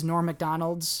watched was Norm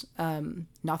Macdonald's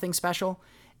Nothing Special,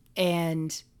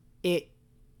 and it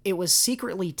was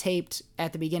secretly taped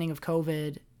at the beginning of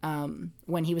COVID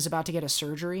when he was about to get a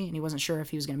surgery, and he wasn't sure if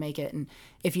he was going to make it. And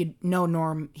if you know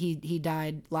Norm, he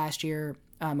died last year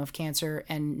of cancer,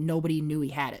 and nobody knew he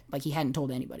had it. Like, he hadn't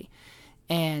told anybody.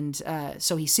 And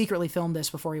so he secretly filmed this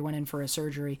before he went in for a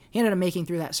surgery. He ended up making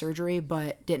through that surgery,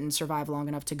 but didn't survive long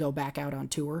enough to go back out on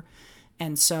tour.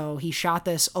 And so he shot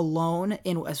this alone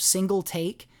in a single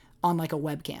take on like a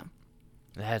webcam.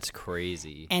 That's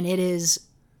crazy. And it is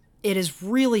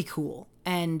really cool.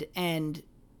 And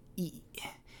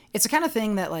it's the kind of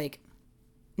thing that, like,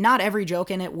 not every joke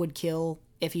in it would kill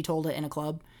if he told it in a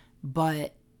club,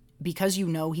 but because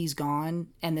he's gone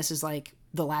and this is like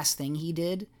the last thing he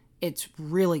did, it's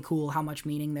really cool how much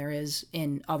meaning there is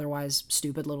in otherwise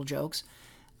stupid little jokes.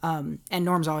 And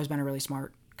Norm's always been a really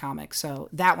smart comic, so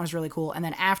that one's really cool. And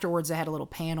then afterwards they had a little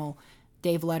panel.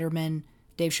 Dave Letterman,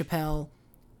 Dave Chappelle,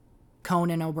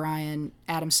 Conan O'Brien,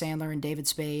 Adam Sandler, and David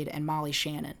Spade, and Molly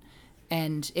Shannon.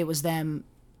 And it was them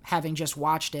having just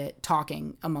watched it,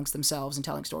 talking amongst themselves and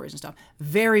telling stories and stuff.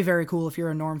 Very, very cool. If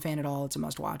you're a Norm fan at all, it's a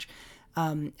must watch.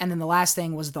 And then the last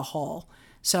thing was The Hall.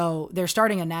 So they're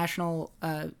starting a National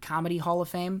Comedy Hall of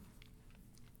Fame,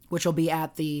 which will be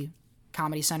at the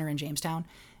Comedy Center in Jamestown.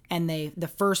 And the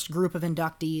first group of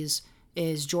inductees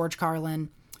is George Carlin,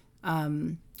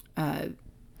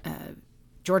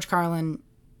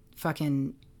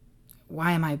 fucking,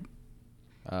 why am I,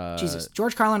 Jesus,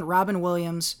 George Carlin, Robin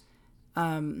Williams,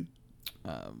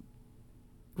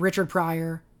 Richard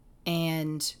Pryor,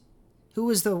 and who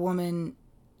was the woman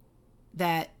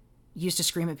that used to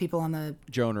scream at people on the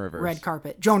Joan Rivers red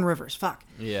carpet? Joan Rivers, fuck.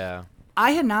 Yeah.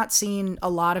 I had not seen a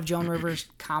lot of Joan Rivers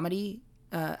comedy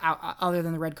other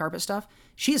than the red carpet stuff.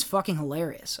 She is fucking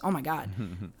hilarious. Oh my God.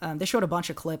 They showed a bunch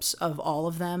of clips of all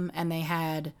of them, and they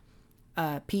had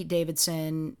Pete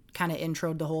Davidson kind of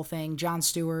introed the whole thing. Jon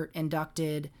Stewart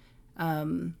inducted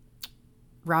Robin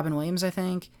Williams, I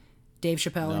think. Dave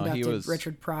Chappelle inducted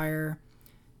Richard Pryor.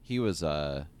 He was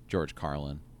George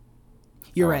Carlin.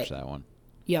 You're I right. watched that one.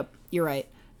 Yep, you're right.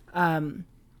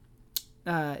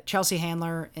 Chelsea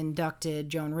Handler inducted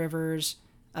Joan Rivers.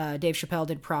 Dave Chappelle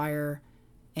did Pryor.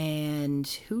 And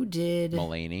who did...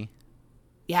 Mulaney.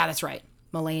 Yeah, that's right.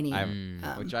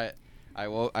 Mulaney. Which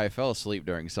I fell asleep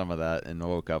during some of that and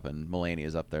woke up, and Mulaney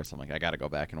is up there, so I'm like, I got to go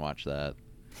back and watch that.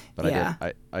 But yeah.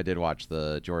 I did watch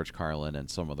the George Carlin and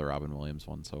some of the Robin Williams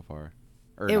ones so far.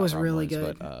 It was really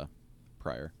good. But,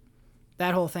 Pryor.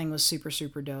 That whole thing was super,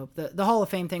 super dope. The Hall of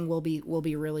Fame thing will be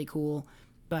really cool.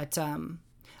 But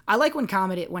I like when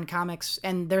comics,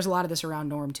 and there's a lot of this around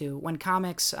Norm too, when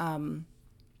comics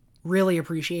really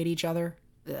appreciate each other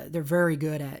they're very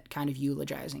good at kind of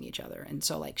eulogizing each other. And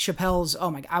so like Chappelle's,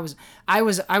 oh my God, I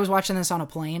was watching this on a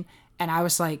plane, and I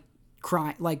was like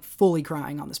crying, like fully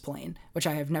crying on this plane, which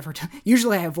I have never done.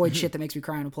 Usually I avoid shit that makes me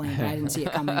cry on a plane, but I didn't see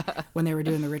it coming when they were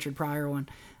doing the Richard Pryor one.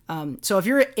 So if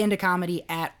you're into comedy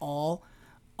at all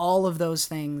of those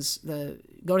things,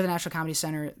 go to the National Comedy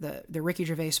Center, the Ricky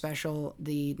Gervais special,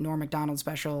 the Norm Macdonald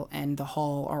special, and The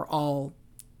Hall are all,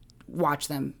 watch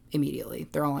them immediately.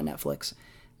 They're all on Netflix.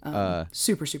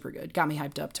 Super, super good. Got me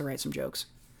hyped up to write some jokes.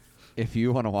 If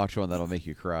you want to watch one that'll make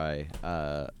you cry,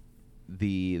 so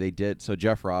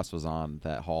Jeff Ross was on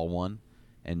that Hall one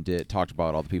and talked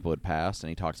about all the people who had passed, and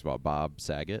he talks about Bob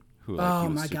Saget, who he was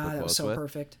my super God, that was close so with.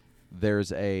 perfect.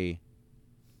 There's a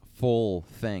full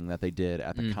thing that they did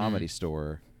at the Comedy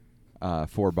Store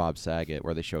for Bob Saget,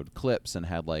 where they showed clips and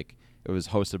had like, it was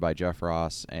hosted by Jeff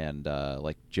Ross, and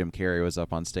like Jim Carrey was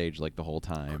up on stage like the whole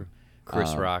time.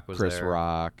 Chris Rock was Chris there.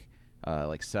 Rock,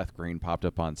 like Seth Green popped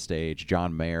up on stage.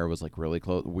 John Mayer was like really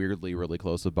close, weirdly really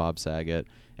close with Bob Saget,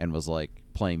 and was like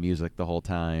playing music the whole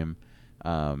time.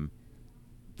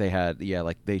 They had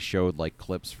they showed like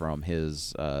clips from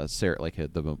his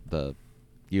the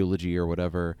eulogy or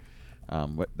whatever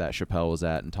that Chappelle was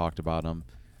at, and talked about him.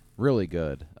 Really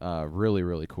good, really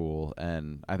really cool.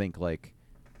 And I think like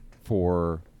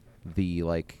for the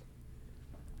like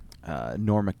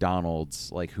Norm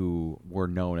Macdonald's, like, who were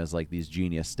known as like these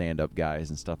genius stand-up guys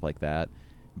and stuff like that,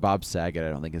 Bob Saget I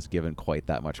don't think is given quite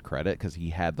that much credit, because he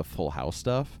had the Full House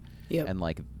stuff. Yep. And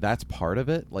like that's part of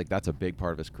it, like that's a big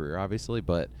part of his career obviously,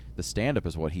 but the stand-up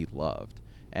is what he loved,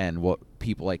 and what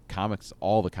people like comics,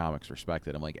 all the comics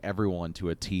respected him. Like everyone to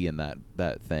a T in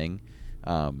that thing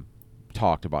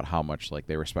talked about how much like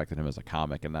they respected him as a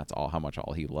comic, and that's how much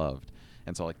he loved.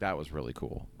 And so like that was really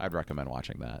cool. I'd recommend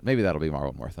watching that. Maybe that'll be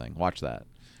one more thing. Watch that.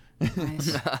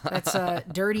 Nice. That's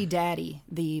Dirty Daddy,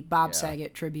 the Bob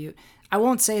Saget tribute. I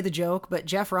won't say the joke, but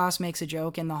Jeff Ross makes a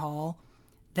joke in the Hall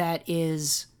that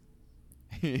is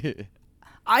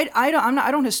I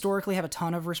don't historically have a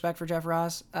ton of respect for Jeff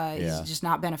Ross. He's just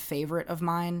not been a favorite of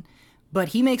mine. But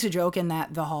he makes a joke in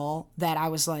the Hall that I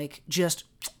was like, just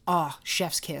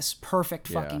chef's kiss, perfect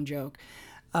fucking joke.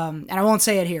 And I won't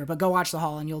say it here, but go watch The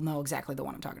Hall and you'll know exactly the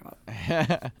one I'm talking about.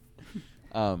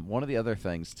 One of the other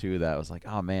things too that was like,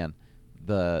 oh man,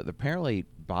 apparently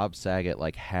Bob Saget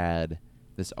like had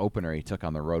this opener he took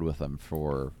on the road with him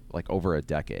for like over a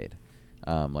decade,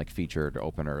 like featured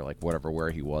opener, like whatever, where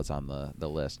he was on the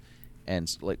list,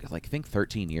 and like I think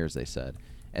 13 years they said.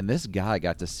 And this guy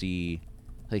got to see,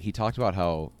 like, he talked about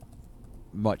how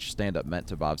much stand-up meant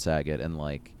to Bob Saget, and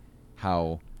like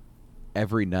how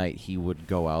every night he would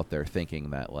go out there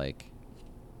thinking that like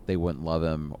they wouldn't love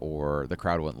him, or the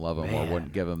crowd wouldn't love him, or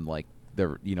wouldn't give him like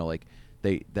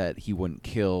that he wouldn't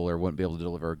kill or wouldn't be able to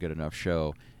deliver a good enough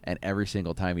show. And every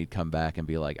single time he'd come back and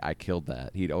be like, I killed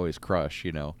that, he'd always crush,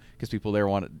 because people there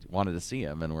wanted to see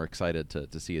him and were excited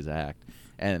to see his act.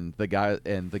 And the guy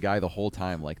the whole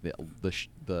time, like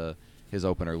his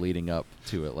opener leading up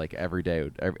to it, like every day,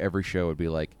 every show would be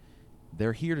like,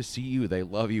 they're here to see you, they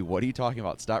love you, what are you talking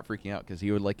about, stop freaking out, because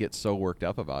he would like get so worked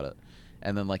up about it.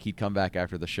 And then like he'd come back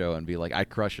after the show and be like, I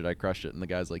crushed it, and the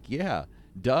guy's like, yeah,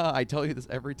 duh, I tell you this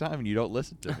every time and you don't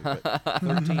listen to me. But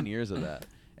 13 years of that,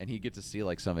 and he'd get to see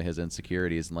like some of his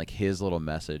insecurities and like his little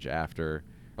message after,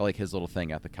 or like his little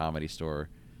thing at the Comedy Store,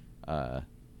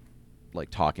 like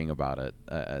talking about it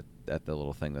at the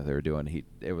little thing that they were doing.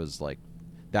 It was like,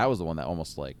 that was the one that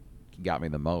almost like got me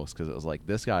the most, because it was like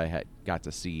this guy had got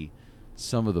to see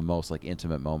some of the most like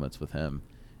intimate moments with him,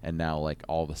 and now like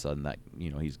all of a sudden that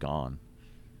he's gone.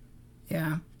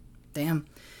 Yeah, damn.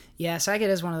 Yeah, Saget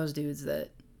is one of those dudes that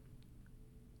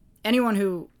anyone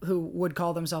who would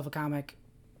call themselves a comic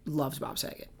loves Bob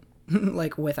Saget,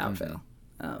 like without fail.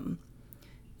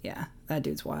 Yeah, that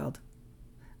dude's wild.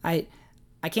 I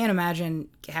can't imagine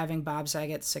having Bob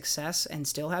Saget's success and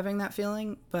still having that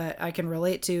feeling, but I can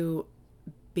relate to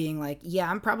being like,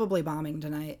 yeah, I'm probably bombing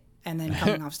tonight, and then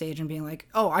coming off stage and being like,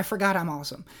 oh, I forgot I'm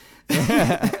awesome.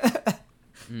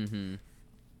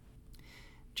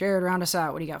 Jared, round us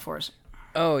out. What do you got for us?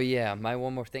 Oh, yeah, my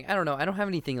one more thing. I don't know. I don't have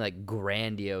anything like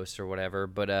grandiose or whatever,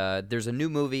 but there's a new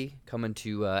movie coming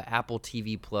to Apple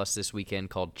TV Plus this weekend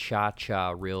called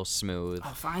Cha-Cha Real Smooth.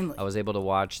 Oh, finally. I was able to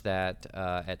watch that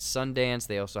at Sundance.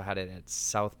 They also had it at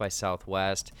South by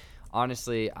Southwest.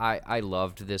 Honestly, I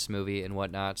loved this movie and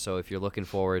whatnot, so if you're looking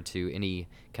forward to any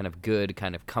kind of good,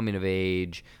 kind of coming of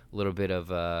age, a little bit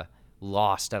of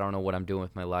lost, I don't know what I'm doing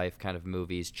with my life kind of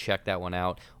movies, check that one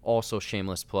out. Also,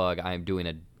 shameless plug, I'm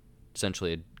doing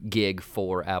essentially a gig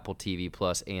for Apple TV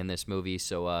Plus and this movie,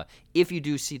 so if you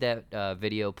do see that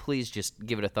video, please just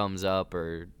give it a thumbs up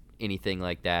or anything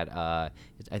like that. I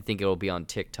think it'll be on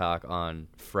TikTok on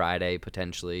Friday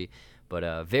potentially.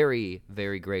 But very,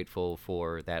 very grateful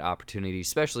for that opportunity,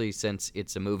 especially since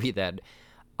it's a movie that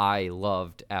I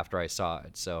loved after I saw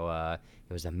it. So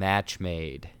it was a match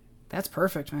made. That's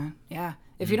perfect, man. Yeah.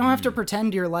 If you don't have to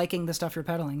pretend you're liking the stuff you're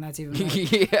peddling, that's even better.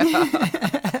 Yeah.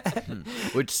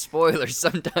 Which, spoilers,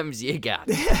 sometimes you got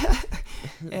it.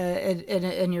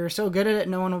 And you're so good at it,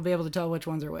 no one will be able to tell which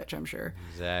ones are which, I'm sure.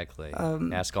 Exactly.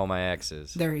 Ask all my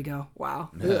exes. There you go. Wow.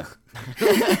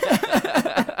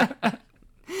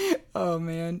 Oh,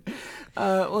 man.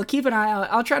 Well, keep an eye out.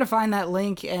 I'll try to find that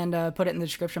link and put it in the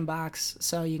description box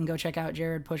so you can go check out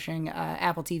Jared pushing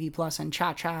Apple TV Plus and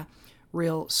Cha-Cha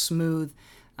real smooth.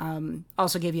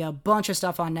 Also give you a bunch of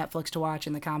stuff on Netflix to watch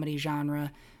in the comedy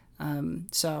genre.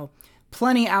 So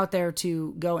plenty out there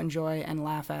to go enjoy and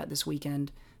laugh at this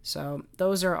weekend. So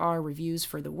those are our reviews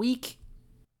for the week.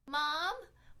 Mom,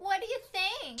 what do you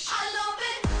think? I love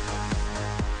it.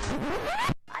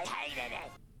 I hated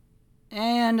it.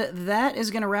 And that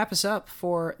is going to wrap us up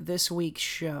for this week's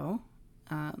show.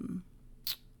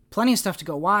 Plenty of stuff to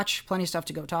go watch, plenty of stuff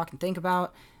to go talk and think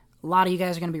about. A lot of you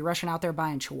guys are going to be rushing out there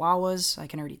buying chihuahuas, I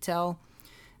can already tell.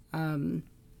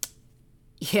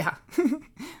 Yeah,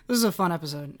 this is a fun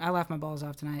episode. I laughed my balls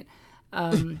off tonight.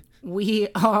 We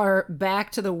are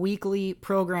back to the weekly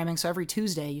programming, so every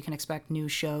Tuesday you can expect new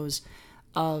shows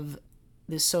of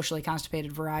this socially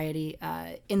constipated variety.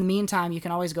 In the meantime, you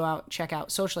can always go out and check out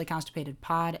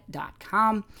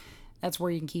sociallyconstipatedpod.com. That's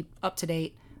where you can keep up to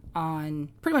date on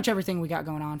pretty much everything we got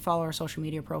going on. Follow our social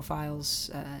media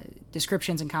profiles,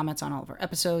 descriptions and comments on all of our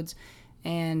episodes,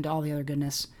 and all the other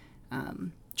goodness.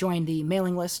 Join the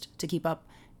mailing list to keep up,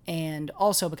 and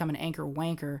also become an Anchor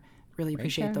Wanker. Really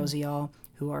appreciate those of y'all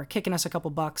who are kicking us a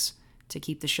couple bucks to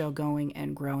keep the show going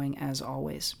and growing as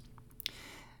always.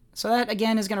 So that,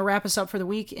 again, is going to wrap us up for the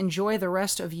week. Enjoy the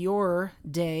rest of your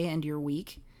day and your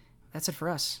week. That's it for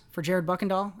us. For Jared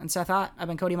Buckendahl and Seth Ott, I've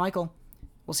been Cody Michael.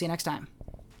 We'll see you next time.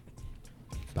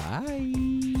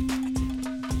 Bye.